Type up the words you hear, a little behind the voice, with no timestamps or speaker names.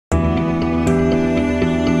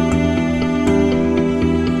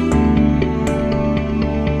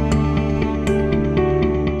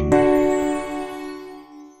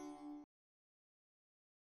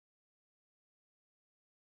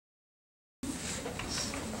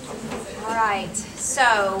right,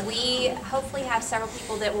 so we hopefully have several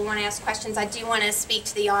people that will want to ask questions. I do want to speak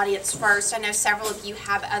to the audience first. I know several of you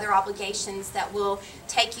have other obligations that will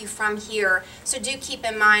take you from here, so do keep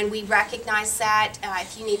in mind we recognize that.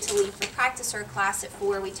 If you need to leave for practice or class at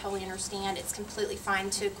 4, we totally understand. It's completely fine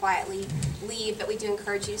to quietly leave, but we do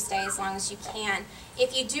encourage you to stay as long as you can.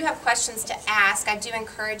 If you do have questions to ask, I do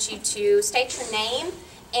encourage you to state your name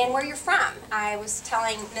and where you're from. I was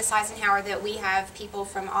telling Miss Eisenhower that we have people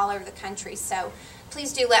from all over the country, so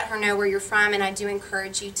please do let her know where you're from, and I do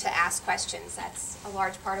encourage you to ask questions. That's a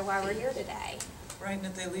large part of why we're here today. Right, and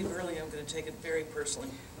if they leave early, I'm going to take it very personally.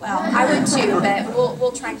 Well, I would too, but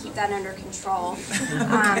we'll try and keep that under control,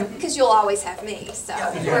 because you'll always have me, so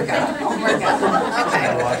we're good. We're good. Okay.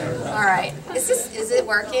 All right. Is it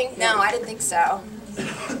working? No, I didn't think so.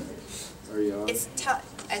 Are you on? It's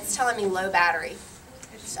telling me low battery.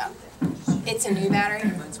 So, it's a new battery?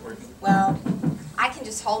 Mine's working. Well, I can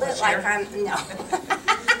just hold it like I'm, no.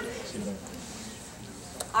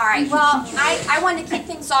 All right, well, I wanted to kick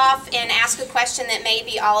things off and ask a question that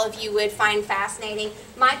maybe all of you would find fascinating.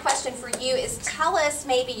 My question for you is, tell us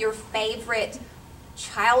maybe your favorite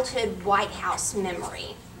childhood White House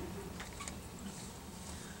memory.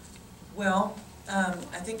 Well,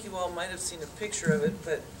 I think you all might have seen a picture of it,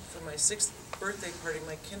 but for my 6th birthday party,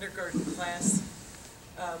 my kindergarten class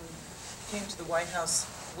came to the White House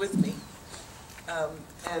with me,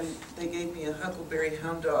 and they gave me a huckleberry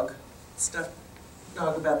hound dog, stuffed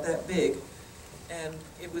dog about that big, and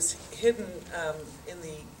it was hidden in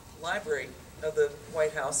the library of the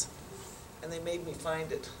White House, and they made me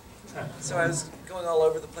find it. So I was going all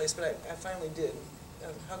over the place, but I finally did.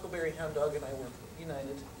 Huckleberry hound dog and I were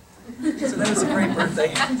united. So that was a great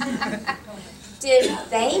birthday. Did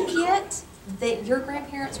they get that your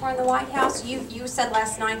grandparents were in the White House? You said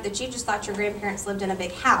last night that you just thought your grandparents lived in a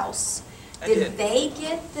big house. Did they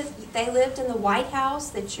get that they lived in the White House,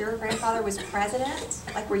 that your grandfather was president?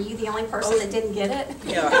 Like, were you the only person that didn't get it?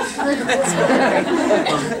 Yeah.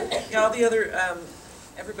 Yeah, all the other,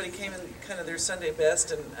 everybody came in kind of their Sunday best,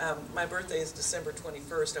 and my birthday is December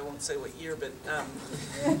 21st. I won't say what year, but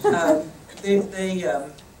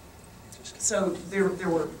so there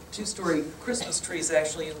were 2-story Christmas trees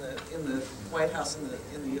actually in the White House on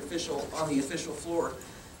the official floor.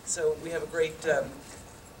 So we have a great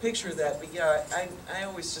picture of that. But yeah, I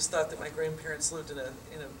always just thought that my grandparents lived in a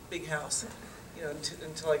big house, you know,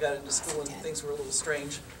 until I got into school and things were a little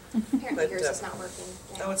strange. Apparently yours is not working.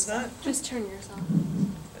 No, it's not. Just turn yours off.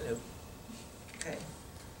 Hello. Okay.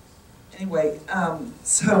 Anyway,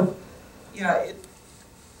 so yeah,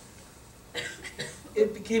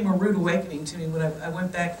 it became a rude awakening to me when I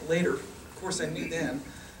went back later. Of course, I knew then,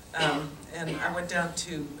 and I went down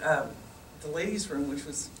to the ladies' room, which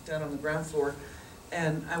was down on the ground floor,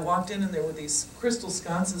 and I walked in, and there were these crystal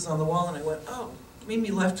sconces on the wall, and I went, "Oh,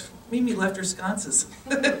 Mimi left her sconces."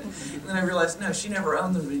 And then I realized, no, she never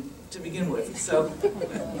owned them to begin with. So,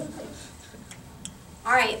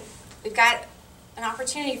 all right, we've got an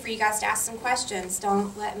opportunity for you guys to ask some questions.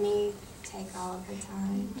 Don't let me take all of the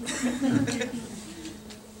time.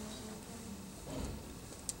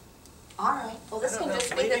 All right. Well, this can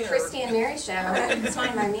just be the Christy and Mary show. It's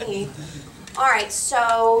fine by me. All right.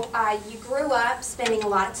 So you grew up spending a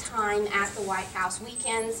lot of time at the White House,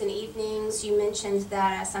 weekends and evenings. You mentioned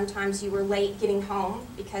that sometimes you were late getting home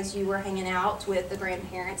because you were hanging out with the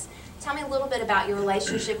grandparents. Tell me a little bit about your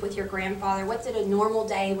relationship with your grandfather. What did a normal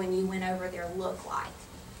day when you went over there look like?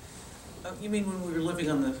 You mean when we were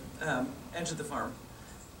living on the edge of the farm?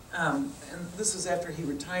 And this was after he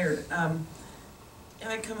retired. And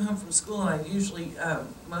I'd come home from school, and I'd usually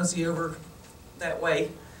mosey over that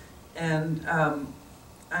way. And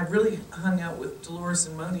I really hung out with Dolores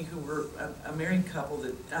and Moni, who were a married couple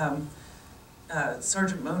that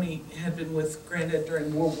Sergeant Moni had been with Granddad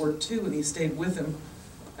during World War II, and he stayed with him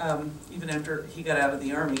even after he got out of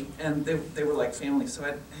the Army. And they were like family, so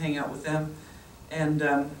I'd hang out with them. And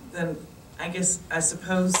then I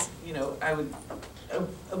suppose, you know, I would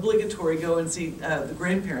obligatory go and see the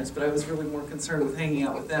grandparents, but I was really more concerned with hanging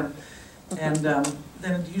out with them. And then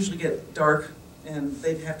it'd usually get dark, and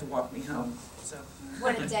they'd have to walk me home. So,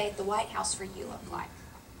 what did a day at the White House for you look like?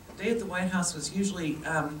 A day at the White House was usually,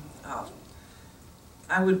 I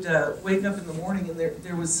would wake up in the morning, and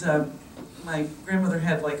there was, my grandmother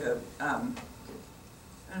had like a, I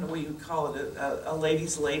don't know what you would call it, a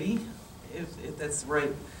lady's lady, if that's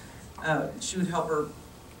right. She would help her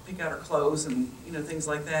pick out her clothes and, you know, things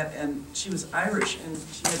like that. And she was Irish, and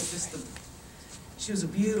she had just she was a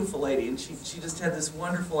beautiful lady, and she just had this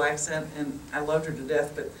wonderful accent, and I loved her to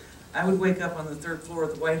death. But I would wake up on the 3rd floor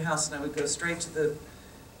of the White House, and I would go straight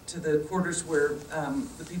to to the quarters where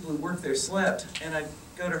the people who worked there slept, and I'd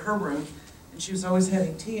go to her room, and she was always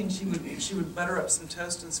having tea, and she would butter up some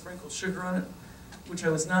toast and sprinkle sugar on it, which I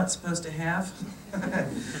was not supposed to have.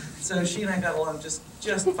 So she and I got along just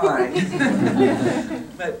fine.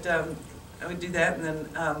 But I would do that, and then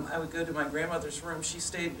I would go to my grandmother's room. She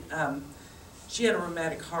had a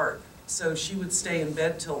rheumatic heart, so she would stay in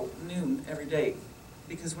bed till noon every day,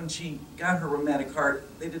 because when she got her rheumatic heart,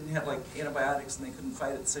 they didn't have like antibiotics and they couldn't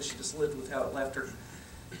fight it, so she just lived with how it left her.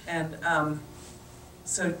 And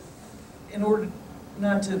so in order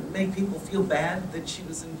not to make people feel bad that she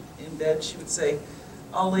was in bed, she would say,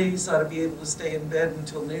 all ladies ought to be able to stay in bed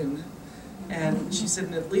until noon. And she said,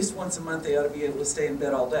 and at least once a month they ought to be able to stay in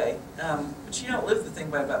bed all day. But she outlived the thing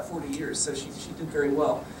by about 40 years, so she did very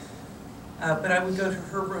well. But I would go to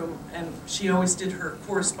her room, and she always did her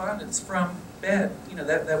correspondence from bed. You know,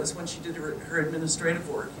 that was when she did her administrative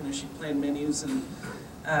work. You know, she'd plan menus, and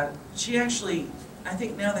she actually, I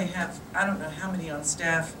think now they have, I don't know how many on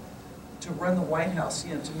staff to run the White House,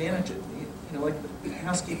 you know, to manage it, you know, like the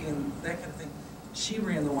housekeeping and that kind of thing. She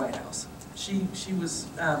ran the White House. She was,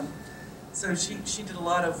 so she did a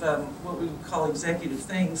lot of what we would call executive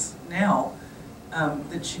things now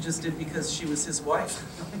that she just did because she was his wife,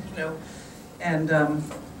 you know. And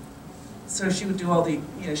so she would do all the,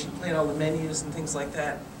 you know, she'd plan all the menus and things like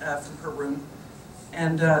that from her room.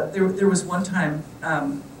 And there was one time,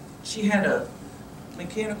 she had a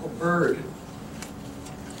mechanical bird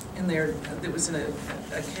in there that was in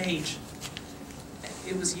a cage.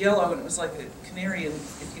 It was yellow, and it was like a canary, and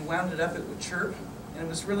if you wound it up, it would chirp. And it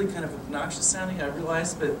was really kind of obnoxious sounding, I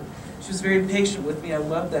realized, but she was very patient with me. I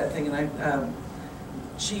loved that thing, and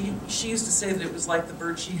she used to say that it was like the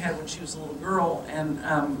bird she had when she was a little girl, and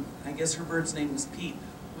I guess her bird's name was Pete,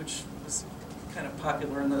 which was kind of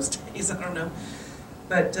popular in those days, I don't know.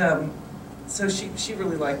 But so she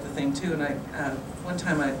really liked the thing too, and one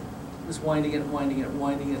time I was winding it, and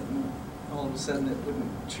all of a sudden it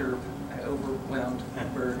wouldn't chirp. I overwound the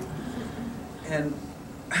bird. And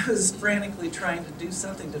I was frantically trying to do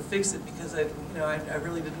something to fix it because I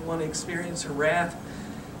really didn't want to experience her wrath.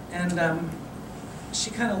 And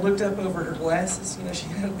she kind of looked up over her glasses. You know, she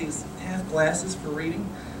had these half glasses for reading.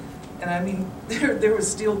 And I mean, there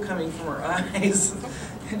was steel coming from her eyes.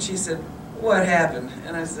 And she said, "What happened?"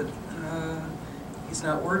 And I said, "He's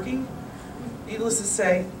not working." Needless to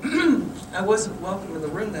say, I wasn't welcome in the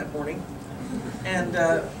room that morning. And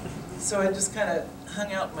so I just kind of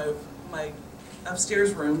hung out in my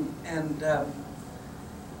upstairs room, and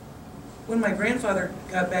when my grandfather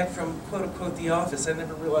got back from quote-unquote the office, I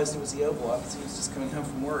never realized it was the Oval Office, he was just coming home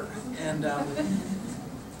from work, and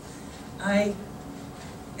I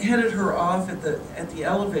headed her off at the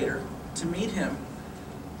elevator to meet him,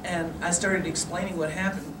 and I started explaining what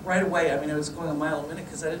happened right away. I mean, I was going a mile a minute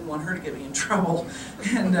because I didn't want her to get me in trouble,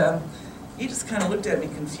 and he just kind of looked at me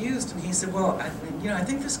confused, and he said, "Well, I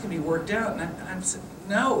think this can be worked out." And I said,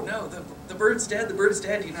 "No, the bird's dead,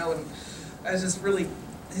 you know." And I was just really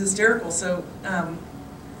hysterical. So, I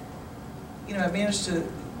managed to.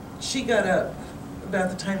 She got up about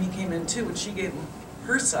the time he came in too, and she gave him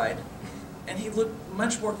her side, and he looked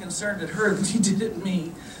much more concerned at her than he did at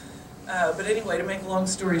me. But anyway, to make a long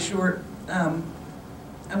story short,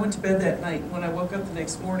 I went to bed that night. When I woke up the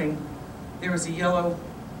next morning, there was a yellow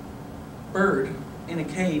bird in a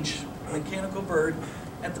cage, a mechanical bird,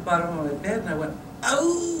 at the bottom of my bed, and I went,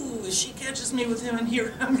 "Oh, if she catches me with him in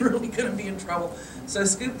here, I'm really going to be in trouble." So I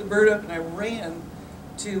scooped the bird up and I ran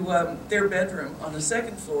to their bedroom on the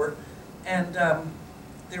second floor, and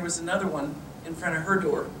there was another one in front of her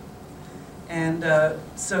door. And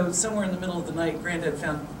so somewhere in the middle of the night, Granddad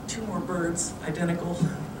found 2 more birds, identical,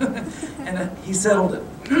 and he settled it.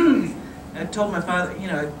 I told my father,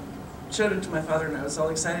 I showed it to my father, and I was all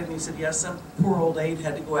excited, and he said, "Yeah, some poor old aide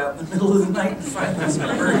had to go out in the middle of the night and find those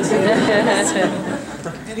birds."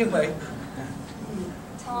 So, anyway.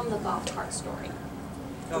 Tell them the golf cart story.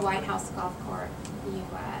 The White House golf cart. You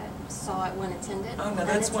saw it when attended? Oh, no,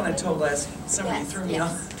 that's one I told last summer. Yes, you threw me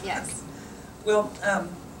off. Yes. Well,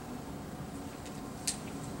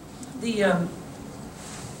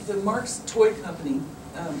 the Mark's Toy Company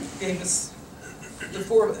gave us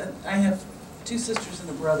I have 2 sisters and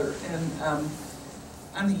a brother, and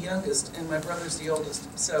I'm the youngest, and my brother's the oldest.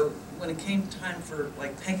 So when it came time for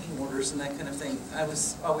like pecking orders and that kind of thing, I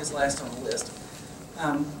was always last on the list.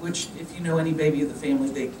 Which, if you know any baby of the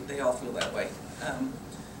family, they all feel that way.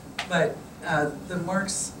 But the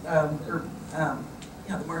Mark's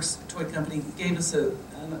the Mark's Toy Company gave us an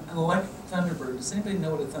electric Thunderbird. Does anybody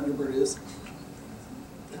know what a Thunderbird is?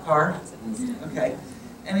 The car? Okay.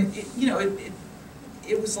 And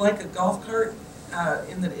it was like a golf cart,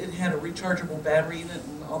 in that it had a rechargeable battery in it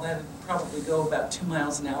and all that. It'd probably go about 2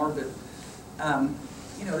 miles an hour, but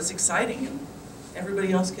you know, it's exciting, and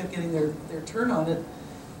everybody else kept getting their turn on it.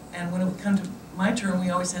 And when it would come to my turn, we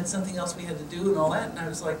always had something else we had to do and all that, and I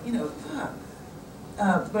was like, you know,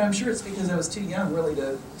 but I'm sure it's because I was too young really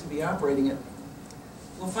to be operating it.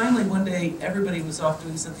 Well, finally one day everybody was off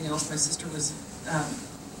doing something else. My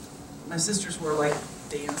sisters were like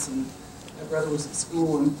dance, and my brother was at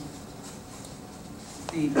school, and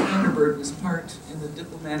the Thunderbird was parked in the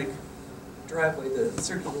diplomatic driveway, the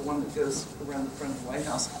circular one that goes around the front of the White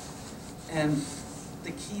House, and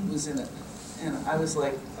the key was in it, and I was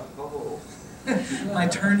like, oh, my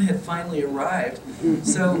turn had finally arrived.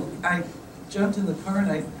 So I jumped in the car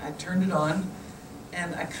and I turned it on,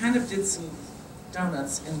 and I kind of did some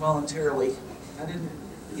donuts involuntarily. I didn't,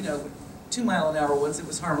 you know, 2 mile an hour ones, it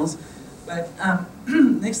was harmless, but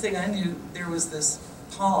next thing I knew, there was this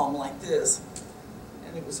palm like this,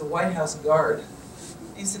 and it was a White House guard.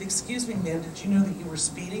 He said, "Excuse me, ma'am, did you know that you were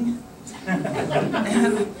speeding?"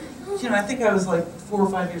 And, you know, I think I was like 4 or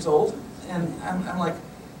 5 years old, and I'm like,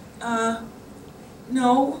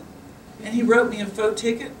 no. And he wrote me a faux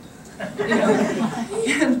ticket, you know,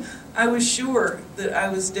 and I was sure that I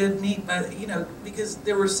was dead meat by, you know, because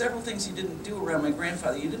there were several things you didn't do around my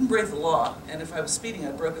grandfather. You didn't break the law, and if I was speeding,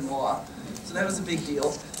 I'd broken the law. So that was a big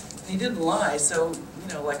deal. And he didn't lie, so,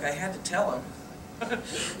 you know, like I had to tell him.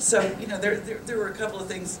 So, you know, there were a couple of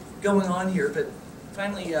things going on here, but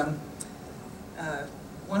finally,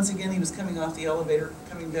 once again, he was coming off the elevator,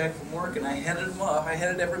 coming back from work, and I headed him off. I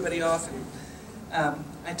headed everybody off, and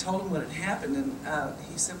I told him what had happened, and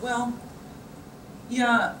he said, well,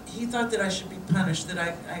 yeah, he thought that I should be punished, that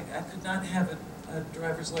I could not have a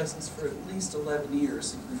driver's license for at least 11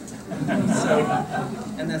 years. So,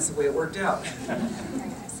 and that's the way it worked out. Very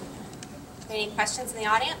nice. Any questions in the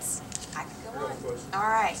audience? I could go on. All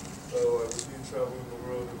right. With you traveling the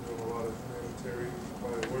world and doing a lot of humanitarian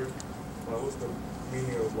work, what's the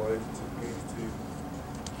meaning of life means to you?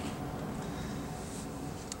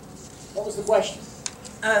 What was the question?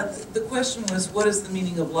 The question was, what is the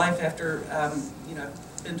meaning of life after, you know,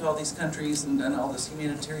 I've been to all these countries and done all this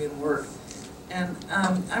humanitarian work. And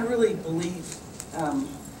I really believe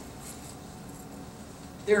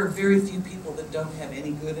there are very few people that don't have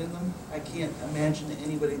any good in them. I can't imagine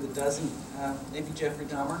anybody that doesn't, maybe Jeffrey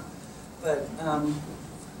Dahmer. But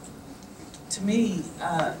to me,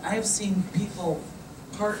 I have seen people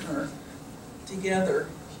partner together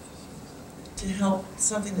to help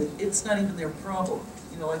something that it's not even their problem.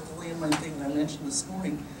 You know, like the landmine thing that I mentioned this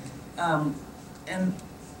morning. And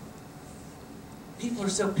people are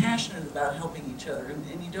so passionate about helping each other,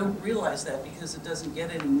 and you don't realize that because it doesn't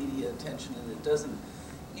get any media attention, and it doesn't,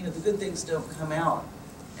 you know, the good things don't come out.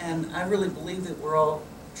 And I really believe that we're all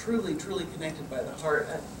truly, truly connected by the heart.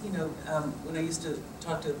 You know, when I used to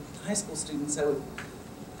talk to high school students, I would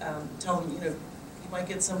tell them, you know, you might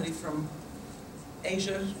get somebody from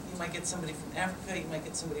Asia, you might get somebody from Africa, you might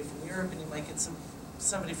get somebody from Europe, and you might get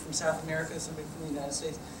somebody from South America, somebody from the United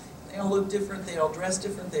States. They all look different, they all dress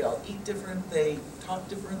different, they all eat different, they talk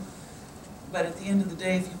different. But at the end of the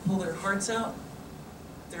day, if you pull their hearts out,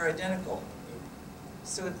 they're identical.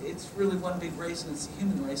 So it's really one big race, and it's a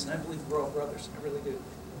human race, and I believe we're all brothers. I really do.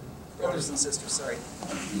 Brothers and sisters, sorry.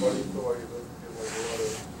 Why do you feel like it doesn't get like a lot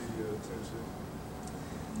of media attention?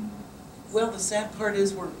 Well, the sad part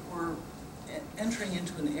is we're entering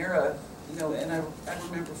into an era, you know, and I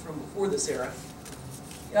remember from before this era.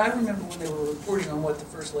 I remember when they were reporting on what the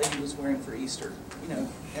First Lady was wearing for Easter, you know,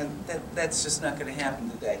 and that's just not going to happen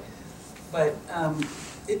today. But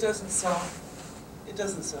it doesn't sell. It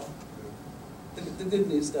doesn't sell. The good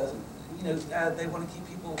news doesn't. You know, they want to keep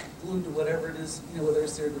people glued to whatever it is, you know, whether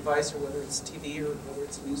it's their device or whether it's TV or whether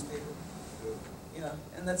it's a newspaper. You know,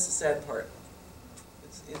 and that's the sad part.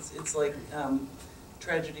 It's like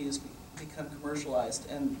tragedy has become commercialized,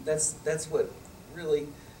 and that's what really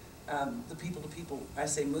the people-to-people, I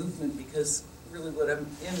say movement, because really what I'm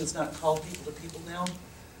in is not called people-to-people now,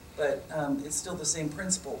 but it's still the same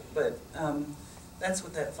principle. But that's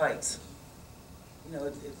what that fights. You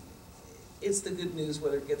know, it's the good news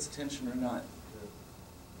whether it gets attention or not.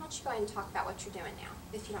 Why don't you go ahead and talk about what you're doing now,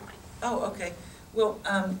 if you don't mind. Oh, okay. Well,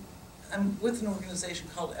 I'm with an organization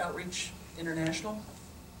called Outreach International,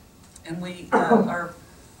 and we our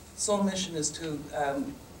sole mission is to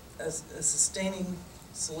a sustaining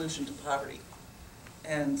solution to poverty.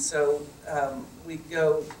 And so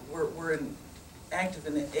we're active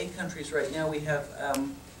in 8 countries right now. We have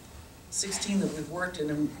 16 that we've worked in,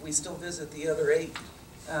 and we still visit the other 8,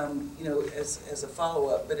 you know, as a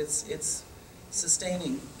follow-up. But it's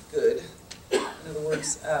sustaining good. In other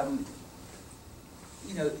words,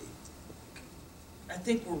 you know, I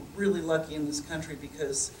think we're really lucky in this country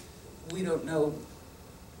because we don't know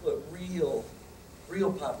what real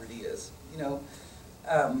poverty is. You know,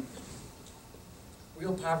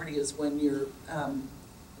 real poverty is when you're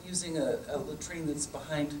using a latrine that's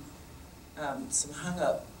behind some hung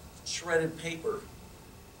up shredded paper,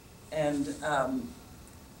 and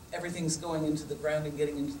everything's going into the ground and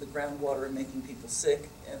getting into the groundwater and making people sick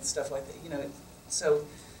and stuff like that. You know, so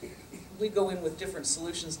we go in with different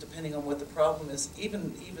solutions depending on what the problem is.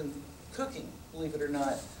 Even cooking, believe it or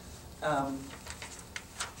not.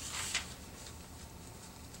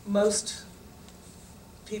 Most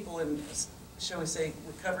people in, shall we say,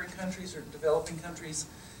 recovery countries or developing countries,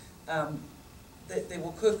 they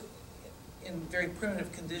will cook in very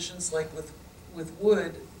primitive conditions, like with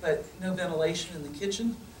wood, but no ventilation in the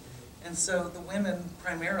kitchen. And so the women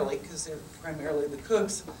primarily, because they're primarily the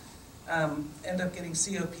cooks, end up getting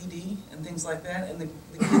COPD and things like that, and the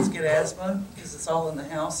kids get asthma because it's all in the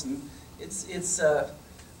house, and it's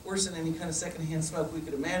worse than any kind of secondhand smoke we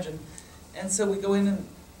could imagine. And so we go in and,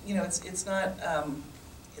 you know, it's not a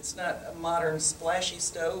modern splashy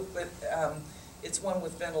stove, but it's one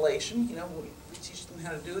with ventilation. You know, we teach them how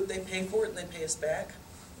to do it. They pay for it and they pay us back.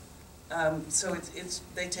 So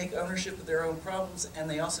they take ownership of their own problems, and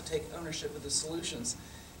they also take ownership of the solutions.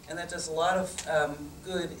 And that does a lot of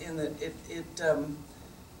good in that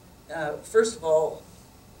first of all,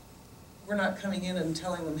 we're not coming in and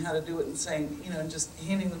telling them how to do it and saying, you know, and just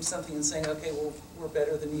handing them something and saying, okay, well, we're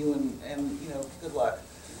better than you, and you know, good luck.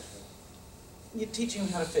 You're teaching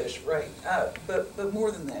them how to fish, right? But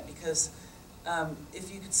more than that, because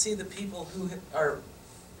if you could see the people who are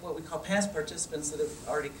what we call past participants that have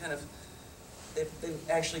already kind of, they've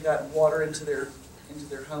actually gotten water into their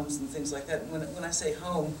homes and things like that. And when I say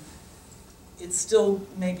home, it's still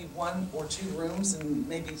maybe 1 or 2 rooms and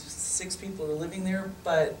maybe 6 people are living there,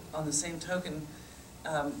 but on the same token,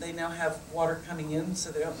 they now have water coming in,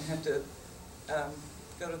 so they don't have to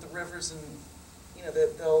go to the rivers and, you know,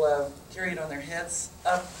 they'll carry it on their heads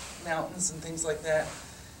up mountains and things like that.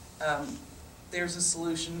 There's a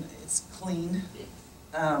solution. It's clean.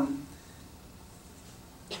 The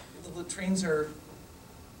latrines are,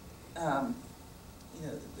 you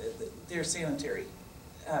know, they're sanitary,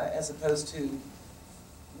 as opposed to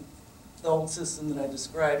the old system that I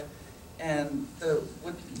described. And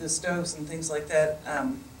with the stoves and things like that,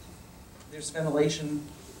 there's ventilation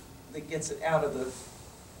that gets it out of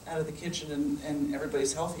the kitchen, and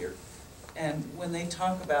everybody's healthier. And when they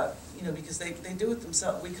talk about, you know, because they do it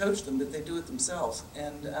themselves, we coach them, but they do it themselves,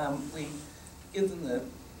 and we give them the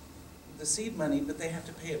seed money, but they have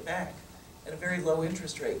to pay it back at a very low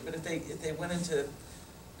interest rate. But if they went into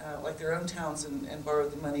like their own towns and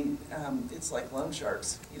borrowed the money, it's like loan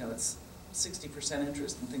sharks. You know, it's 60%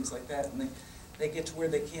 interest and things like that, and they get to where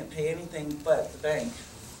they can't pay anything but the bank,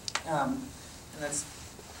 and that's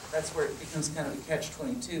where it becomes kind of a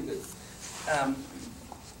catch-22. But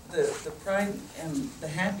the pride and the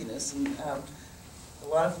happiness, and a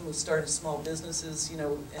lot of them have started small businesses, you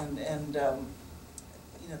know, and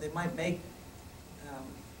you know, they might make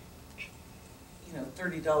you know,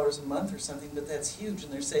 $30 a month or something, but that's huge,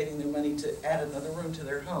 and they're saving their money to add another room to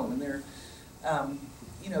their home. And they're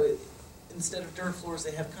you know, instead of dirt floors,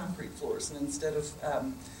 they have concrete floors, and instead of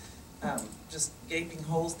just gaping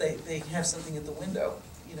holes, they have something at the window,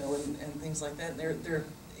 you know, and things like that. And they're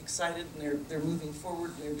excited, and they're moving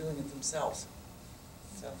forward, and they're doing it themselves.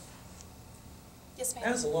 So. Yes, ma'am.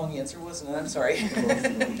 That was a long answer, wasn't it? I'm sorry.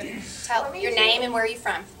 Tell your name and where are you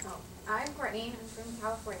from? Oh, I'm Courtney. I'm from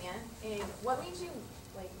California. And what made you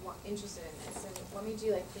interested in this? And what made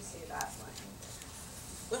you pursue that one?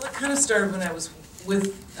 Well, it kind of started when I was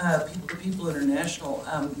with People to People International.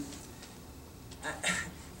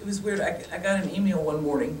 It was weird. I got an email one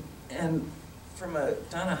morning and from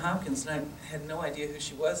Donna Hopkins, and I had no idea who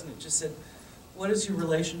she was, and it just said, "What is your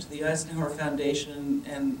relation to the Eisenhower Foundation,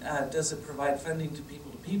 and does it provide funding to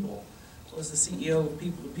People to People?" So as the CEO of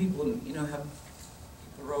People to People, and you know how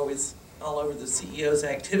people are always all over the CEO's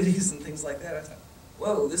activities and things like that, I thought,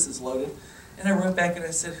 whoa, this is loaded. And I wrote back and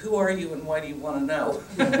I said, "Who are you and why do you want to know?"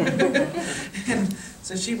 And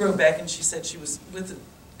so she wrote back and she said she was with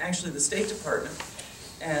actually the State Department,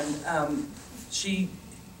 and she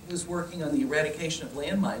was working on the eradication of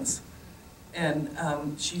landmines. And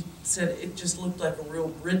she said it just looked like a real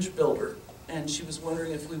bridge builder, and she was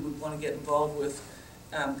wondering if we would want to get involved with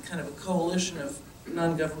kind of a coalition of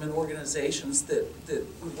non-government organizations that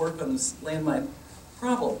would work on this landmine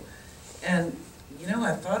problem. And you know,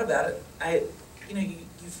 I've thought about it. You know,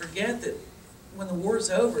 you forget that when the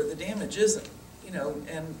war's over, the damage isn't. You know,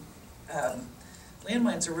 and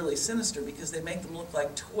landmines are really sinister because they make them look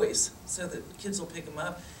like toys so that kids will pick them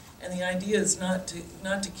up. And the idea is not to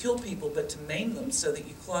kill people, but to maim them so that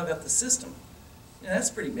you clog up the system. You know,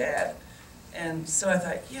 that's pretty bad. And so I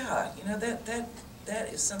thought, yeah, you know, that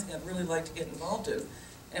is something I'd really like to get involved in.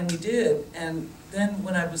 And we did. And then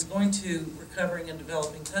when I was going to recovering and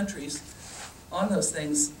developing countries on those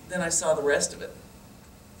things, then I saw the rest of it.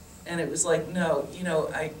 And it was like, no, you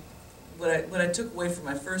know, what I took away from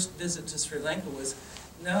my first visit to Sri Lanka was,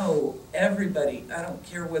 no, everybody, I don't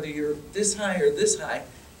care whether you're this high or this high,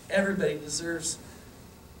 everybody deserves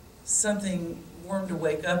something warm to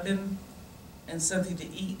wake up in and something to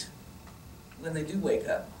eat when they do wake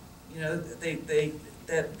up. You know,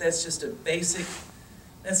 that's just a basic,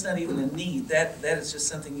 that's not even a need. That is just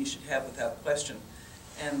something you should have without question.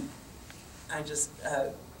 And I just,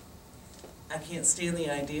 I can't stand the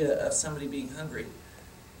idea of somebody being hungry.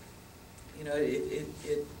 You know,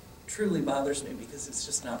 it truly bothers me because it's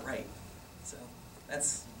just not right. So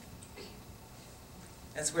that's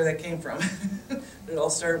where that came from. It all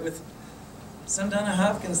started with some Donna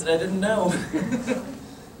Hopkins that I didn't know.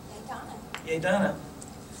 Hey, Donna. Yay, Donna.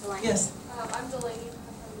 Delaney. Yes. I'm Delaney. I'm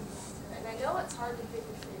from Nebraska, and I know it's hard to pick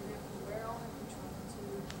a favorite. Where all have you traveled to,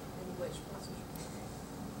 and which places you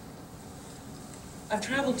I've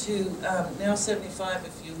traveled to now 75,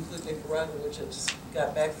 if you include Nicaragua, which I just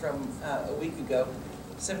got back from a week ago.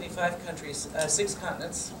 75 countries, 6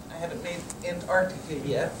 continents. I haven't made Antarctica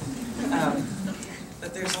yet.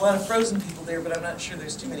 But there's a lot of frozen people there, but I'm not sure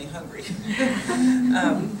there's too many hungry.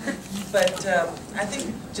 I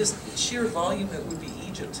think just sheer volume, it would be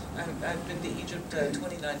Egypt. I've been to Egypt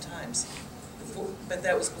 29 times, but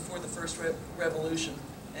that was before the first revolution,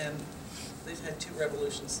 and they've had 2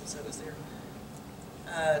 revolutions since I was there.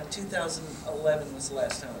 2011 was the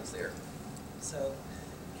last time I was there. So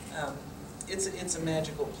it's a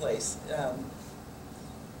magical place.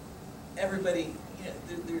 Everybody, you know,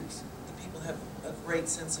 the people have a great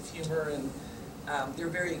sense of humor, and they're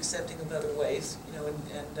very accepting of other ways. You know,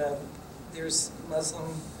 and there's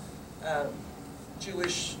Muslim,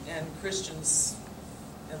 Jewish, and Christians.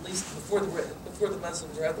 At least before the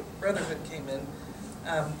Muslim Brotherhood came in.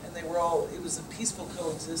 And they were all, it was a peaceful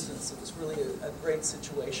coexistence. It was really a great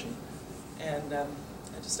situation. And I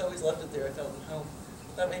just always loved it there. I felt at home. I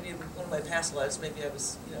thought maybe in one of my past lives, maybe I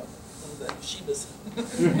was, you know, one of the Shebas.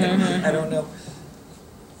 I don't know.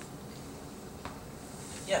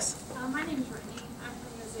 Yes? My name is Brittany. I'm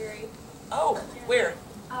from Missouri. Oh, where?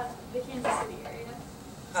 The Kansas City area.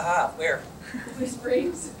 Haha, where? Blue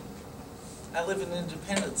Springs. I live in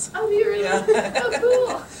Independence. Oh, do you really? Yeah.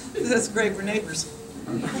 Oh, cool. That's great. We're neighbors.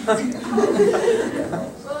 Well,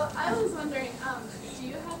 I was wondering, do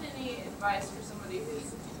you have any advice for somebody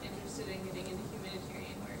who's interested in getting into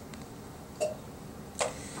humanitarian work?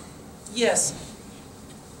 Yes.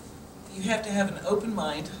 You have to have an open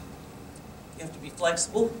mind. You have to be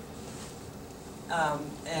flexible.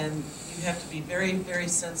 And you have to be very, very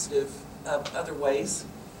sensitive of other ways.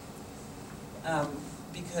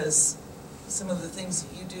 Because some of the things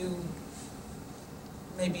that you do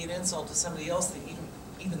may be an insult to somebody else that you don't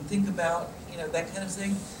even think about, you know, that kind of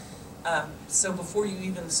thing. So before you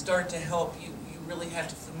even start to help, you really have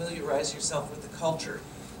to familiarize yourself with the culture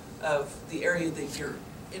of the area that you're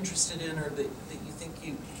interested in or that you think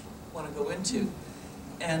you want to go into.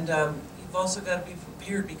 And you've also got to be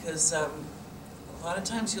prepared because a lot of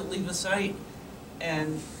times you'll leave a site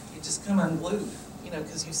and you just come unglued, you know,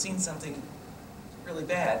 because you've seen something really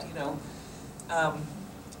bad, you know.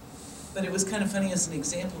 But it was kind of funny as an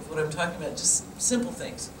example of what I'm talking about, just simple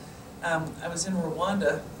things. I was in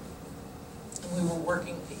Rwanda, and we were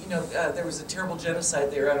working, you know, there was a terrible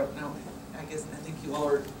genocide there. I don't know, I think you all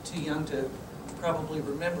are too young to probably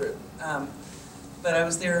remember it. But I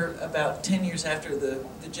was there about 10 years after the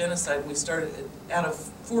genocide, and we started, out of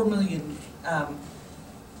 4 million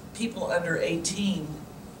people under 18,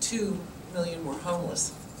 2 million were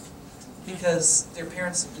homeless, because their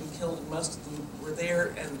parents had been killed and most of them were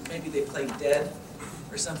there and maybe they played dead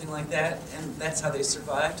or something like that, and that's how they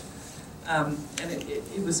survived. And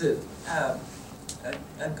it was a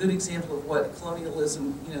good example of what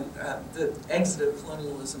colonialism, you know, the exit of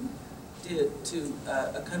colonialism did to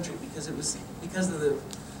a country, because it was because of the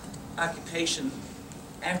occupation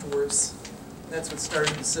afterwards. That's what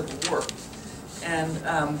started the Civil War. And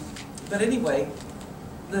but anyway,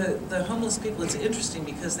 the homeless people, it's interesting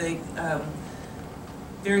because they,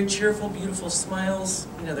 very cheerful, beautiful smiles,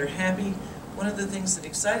 you know, they're happy. One of the things that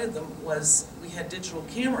excited them was we had digital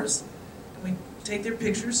cameras, and we'd take their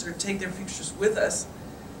pictures or take their pictures with us,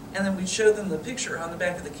 and then we'd show them the picture on the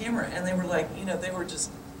back of the camera, and they were like, you know, they were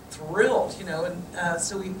just thrilled, you know. And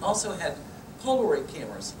so we also had Polaroid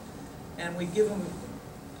cameras, and we give them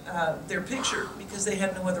their picture because they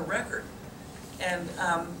had no other record. And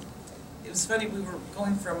it was funny, we were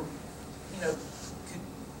going from, you know,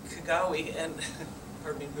 Kigali and,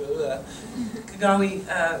 pardon me, Kigali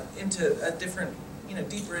into a different, you know,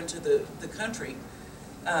 deeper into the country.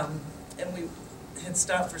 And we had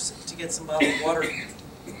stopped to get some bottled water.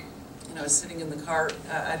 And I was sitting in the car,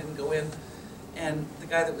 I didn't go in, and the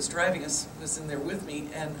guy that was driving us was in there with me,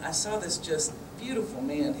 and I saw this just beautiful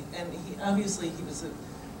man, and he was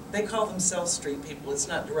they call themselves street people, it's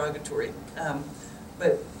not derogatory,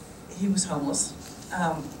 but he was homeless,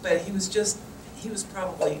 but he was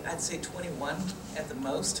probably, I'd say 21 at the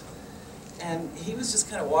most, and he was just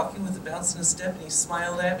kind of walking with a bounce in his step, and he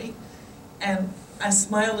smiled at me, and I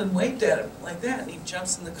smiled and waved at him like that, and he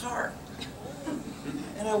jumps in the car.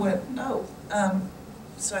 And I went, oh.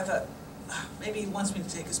 So I thought, maybe he wants me to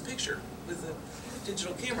take his picture with a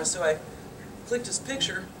digital camera. So I clicked his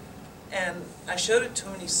picture, and I showed it to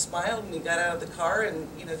him, and he smiled, and he got out of the car, and,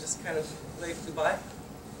 you know, just kind of waved goodbye.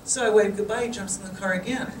 So I waved goodbye, he jumps in the car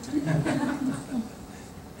again.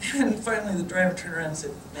 And finally the driver turned around and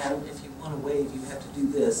said, madam, if you want to wave, you have to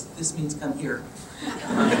do this. This means come here. So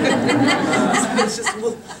it's just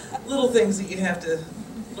little things that you have to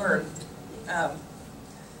learn.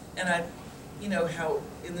 And you know how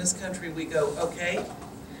in this country we go, okay,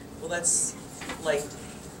 well that's like,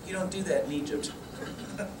 you don't do that in Egypt.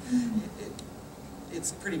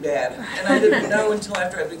 It's pretty bad. And I didn't know until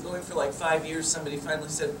after I'd been going for like 5 years, somebody finally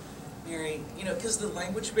said, Mary, you know, because of the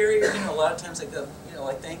language barrier, you know, a lot of times I go, you know,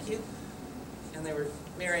 like, thank you. And they were,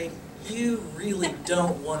 Mary, you really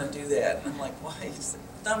don't want to do that. And I'm like, why? He's like,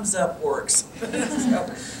 thumbs up works. So,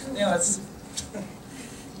 you know, it's...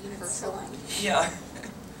 Universal language. Yeah.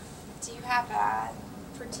 Do you have a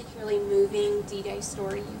particularly moving D-Day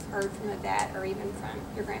story you've heard from a vet or even from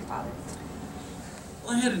your grandfather?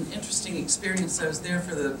 Well, I had an interesting experience. I was there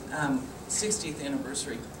for the 60th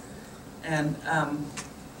anniversary, and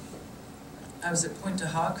I was at Pointe du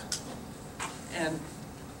Hoc, and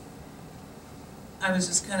I was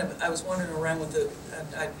just kind of, I was wandering around with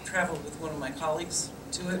I traveled with one of my colleagues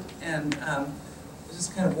to it, and I was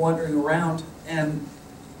just kind of wandering around, and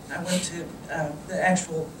I went to the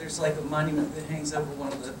actual, there's like a monument that hangs over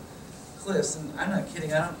one of the cliffs, and I'm not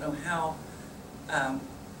kidding, I don't know how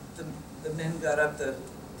the men got up the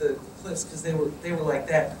cliffs, because they were like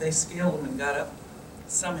that. They scaled them and got up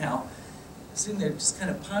somehow. I was sitting there just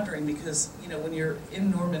kind of pondering, because, you know, when you're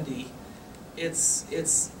in Normandy,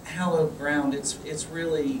 it's hallowed ground. It's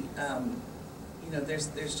really, you know,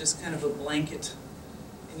 there's just kind of a blanket,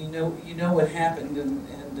 and you know what happened, and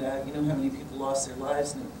you know how many people lost their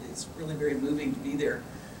lives, and it's really very moving to be there.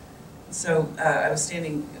 So I was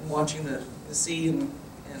standing and watching the sea and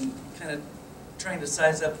kind of trying to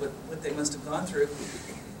size up what they must have gone through,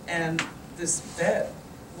 and this vet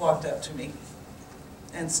walked up to me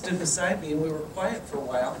and stood beside me, and we were quiet for a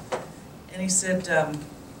while, and he said,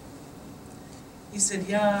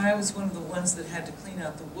 yeah, I was one of the ones that had to clean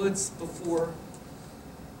out the woods before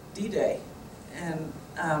D-Day. And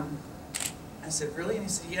I said, really? And he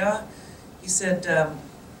said, yeah. He said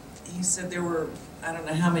there were, I don't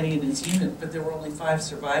know how many in his unit, but there were only 5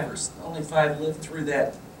 survivors. Only 5 lived through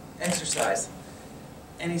that exercise.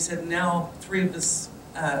 And he said, now 3 of us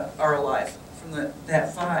are alive from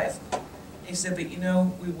that 5. He said, but you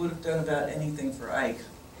know, we would have done about anything for Ike.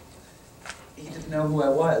 He didn't know who I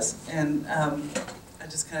was. And I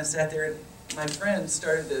just kind of sat there, and my friend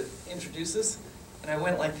started to introduce us, and I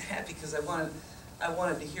went like that because I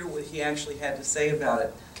wanted to hear what he actually had to say about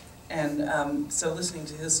it. And so listening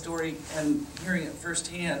to his story and hearing it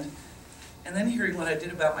firsthand, and then hearing what I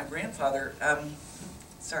did about my grandfather,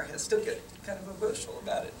 sorry, I still get kind of emotional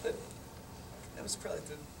about it, but that was probably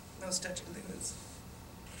the most touching thing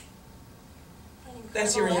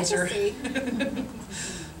that's your answer.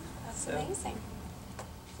 That's amazing.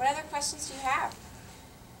 What other questions do you have?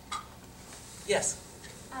 Yes.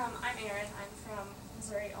 I'm Erin. I'm from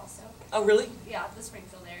Missouri also. Oh, really? Yeah, the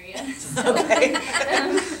Springfield area. Okay.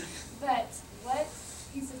 But what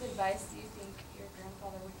piece of advice do you think your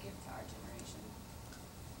grandfather would give to our generation?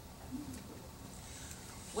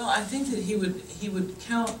 Well, I think that he would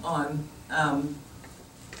count on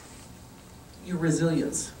your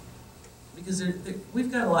resilience, because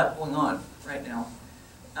we've got a lot going on right now.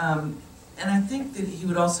 And I think that he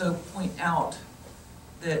would also point out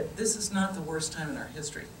that this is not the worst time in our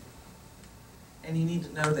history. And you need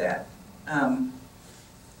to know that.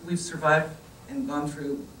 We've survived and gone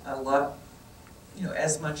through a lot, you know,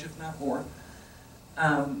 as much, if not more.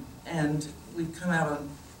 And we've come out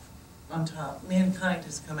on top. Mankind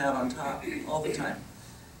has come out on top all the time.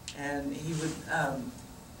 And he would,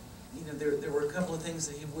 you know, there were a couple of things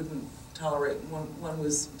that he wouldn't tolerate. One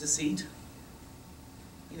was deceit.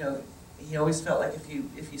 You know, he always felt like if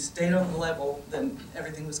you stayed on the level, then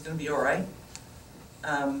everything was going to be all right.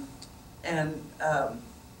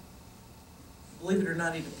 Believe it or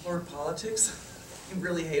not, he deplored politics. He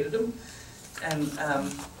really hated them. And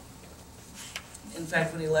in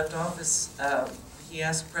fact, when he left office, he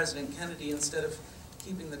asked President Kennedy, instead of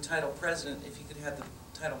keeping the title president, if he could have the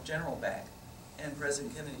title general back. And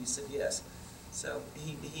President Kennedy said yes. So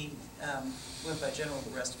he went by general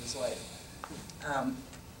the rest of his life.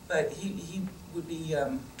 But he would be,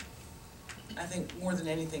 I think more than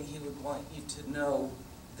anything, he would want you to know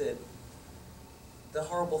that the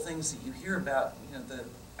horrible things that you hear about, you know, the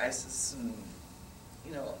ISIS and,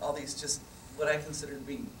 you know, all these just what I consider to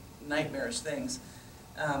be nightmarish things,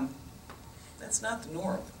 that's not the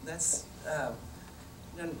norm. That's,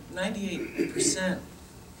 you know, 98%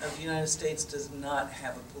 of the United States does not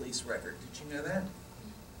have a police record. Did you know that?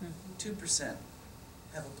 2%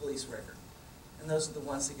 have a police record, and those are the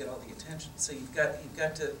ones that get all the attention. So you've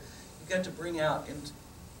got to bring out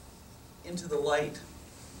into the light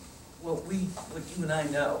what you and I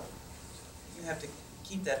know. You have to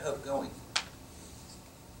keep that hope going,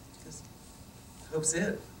 because hope's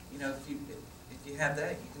it. You know, if you have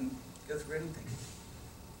that, you can go through anything.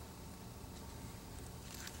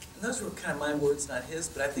 And those were kind of my words, not his,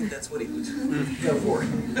 but I think that's what he would go for.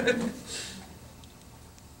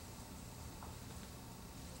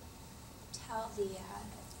 Tell the,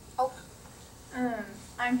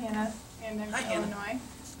 I'm Hannah, and I'm Hi, from Hannah.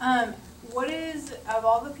 Illinois. What is, of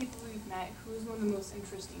all the people we've met, who's one of the most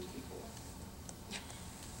interesting people?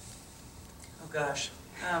 Oh gosh.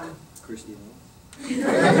 Christy.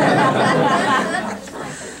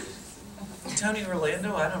 Tony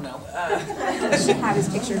Orlando, I don't know. we should have his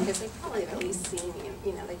picture because they probably have at least seen him.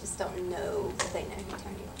 You know, they just don't know that they know who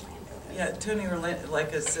Tony Orlando is. Yeah, Tony Orlando,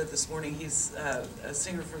 like I said this morning, he's a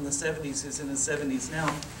singer from the 70s who's in his 70s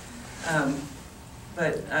now.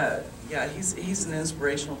 Yeah, he's an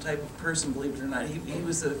inspirational type of person, believe it or not. He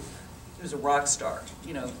was a rock star,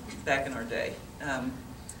 you know, back in our day.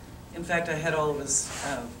 In fact, I had all of his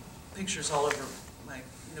pictures all over my,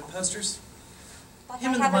 you know, posters. Like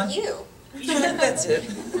Him I and have the of mon- you. Yeah, that's it.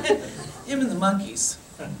 Him and the Monkees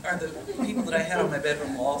are the people that I had on my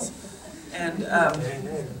bedroom walls. And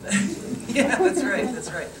yeah, that's right, that's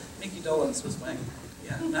right. Mickey Dolenz was my,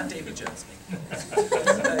 yeah, not Davy Jones. But,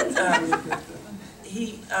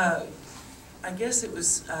 I guess it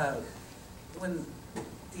was when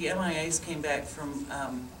the MIAs came back from,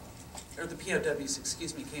 or the POWs,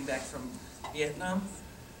 excuse me, came back from Vietnam.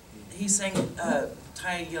 He sang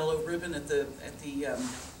 "Tie a Yellow Ribbon" at the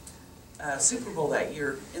Super Bowl that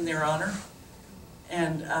year in their honor,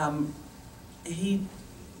 and he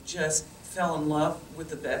just fell in love with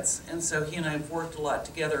the vets, and so he and I have worked a lot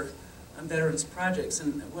together on veterans projects.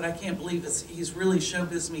 And what I can't believe is he's really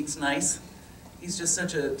showbiz meets nice. He's just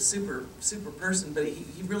such a super person, but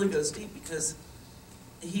he really goes deep because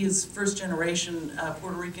he is first generation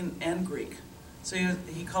Puerto Rican and Greek. So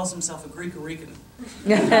he calls himself a Greek-Rican.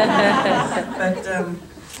 But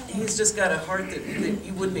he's just got a heart that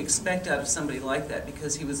you wouldn't expect out of somebody like that,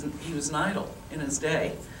 because he was an idol in his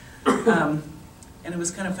day. And it was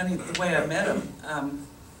kind of funny the way I met him.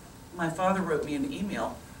 My father wrote me an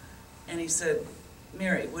email, and he said,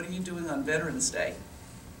 "Mary, what are you doing on Veterans Day?"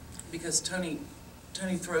 Because Tony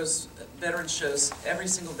throws veterans shows every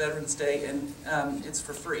single Veterans Day, and it's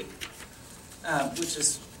for free, which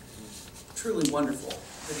is truly wonderful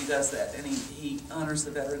that he does that, and he honors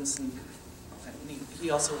the veterans, and he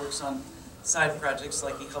also works on side projects,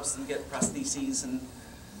 like he helps them get prostheses and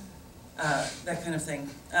that kind of thing.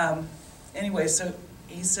 Anyway, so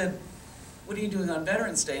he said, "What are you doing on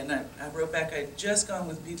Veterans Day?" And I wrote back, I'd just gone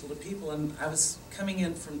with People to People, and I was coming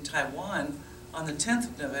in from Taiwan on the 10th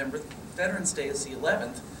of November. Veterans Day is the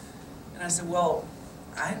 11th. And I said, well,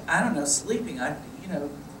 I don't know, sleeping. You know,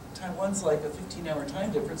 Taiwan's like a 15-hour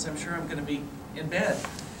time difference. I'm sure I'm going to be in bed.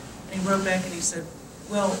 And he wrote back and he said,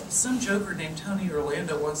 well, some joker named Tony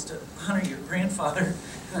Orlando wants to honor your grandfather.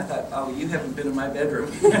 And I thought, oh, you haven't been in my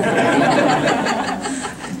bedroom. You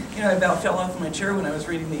know, I about fell off my chair when I was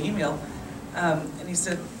reading the email. And he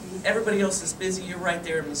said, everybody else is busy. You're right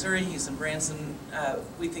there in Missouri. He's in Branson.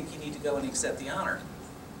 We think you need to go and accept the honor.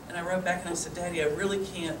 And I wrote back and I said, Daddy, I really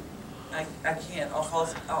can't. I can't.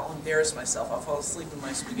 I'll embarrass myself. I'll fall asleep in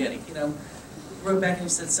my spaghetti. You know. Wrote back and he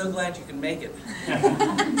said, so glad you can make it.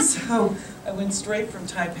 So I went straight from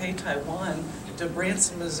Taipei, Taiwan to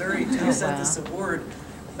Branson, Missouri to accept this award.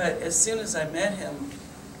 But as soon as I met him,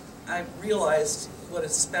 I realized what a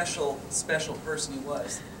special person he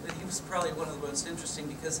was. was probably one of the most interesting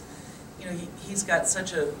because, you know, he's got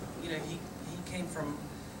such a, you know, he came from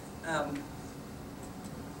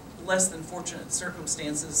less than fortunate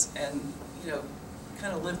circumstances and, you know,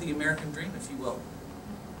 kind of lived the American dream, if you will.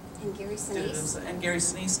 And Gary Sinise. And Gary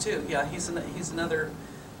Sinise too. Yeah, he's another.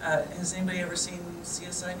 Has anybody ever seen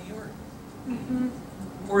CSI New York? Mm-hmm.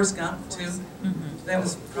 Forrest Gump too. Mm-hmm. That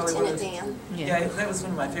was probably Lieutenant Dan. Yeah, that was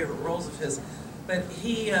one of my favorite roles of his. But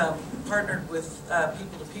he partnered with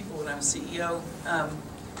People to People when I was CEO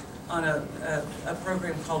on a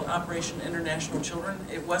program called Operation International Children.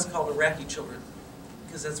 It was called Iraqi Children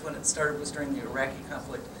because that's when it started, was during the Iraqi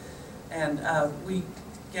conflict. And we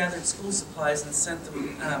gathered school supplies and sent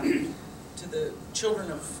them to the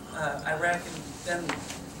children of Iraq and then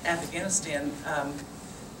Afghanistan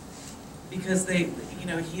because they, you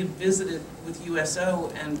know, he had visited with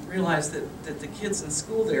USO and realized that the kids in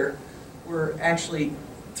school there were actually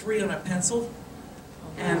 3 on a pencil.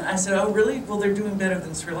 And I said, oh really? Well, they're doing better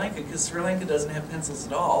than Sri Lanka because Sri Lanka doesn't have pencils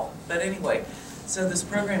at all. But anyway, so this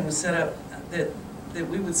program was set up that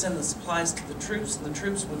we would send the supplies to the troops and the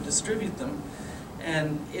troops would distribute them.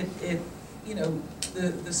 And it you know,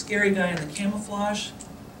 the scary guy in the camouflage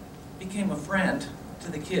became a friend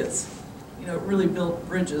to the kids. You know, it really built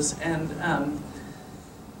bridges. And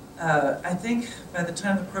I think by the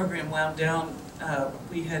time the program wound down,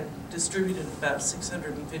 we had distributed about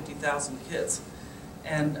 650,000 kids.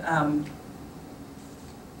 And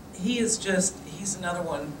he's another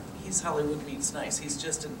one, he's Hollywood meets nice. He's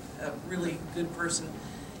just a really good person.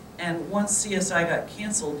 And once CSI got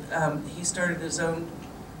canceled, he started his own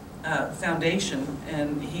foundation,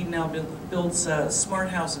 and he now builds smart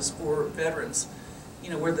houses for veterans, you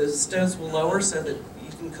know, where the stoves will lower so that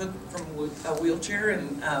you can cook from a wheelchair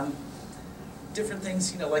and different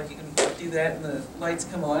things, you know, like you can do that and the lights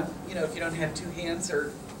come on, you know, if you don't have 2 hands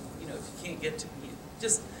or, you know, if you can't get to,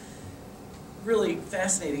 just really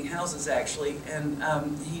fascinating houses actually, and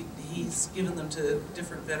he's given them to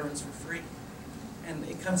different veterans for free. And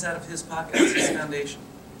it comes out of his pocket, it's his foundation.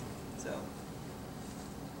 So,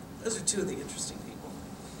 those are 2 of the interesting people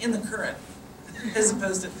in the current, as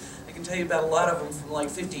opposed to, I can tell you about a lot of them from like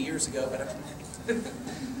 50 years ago, but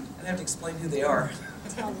I'd have to explain who they are.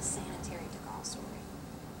 Tell the sanitary DeGaulle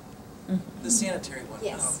story. The sanitary one?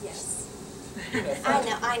 Yes, Oh. yes. You know,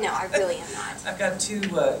 I know, I really am not. I've got 2,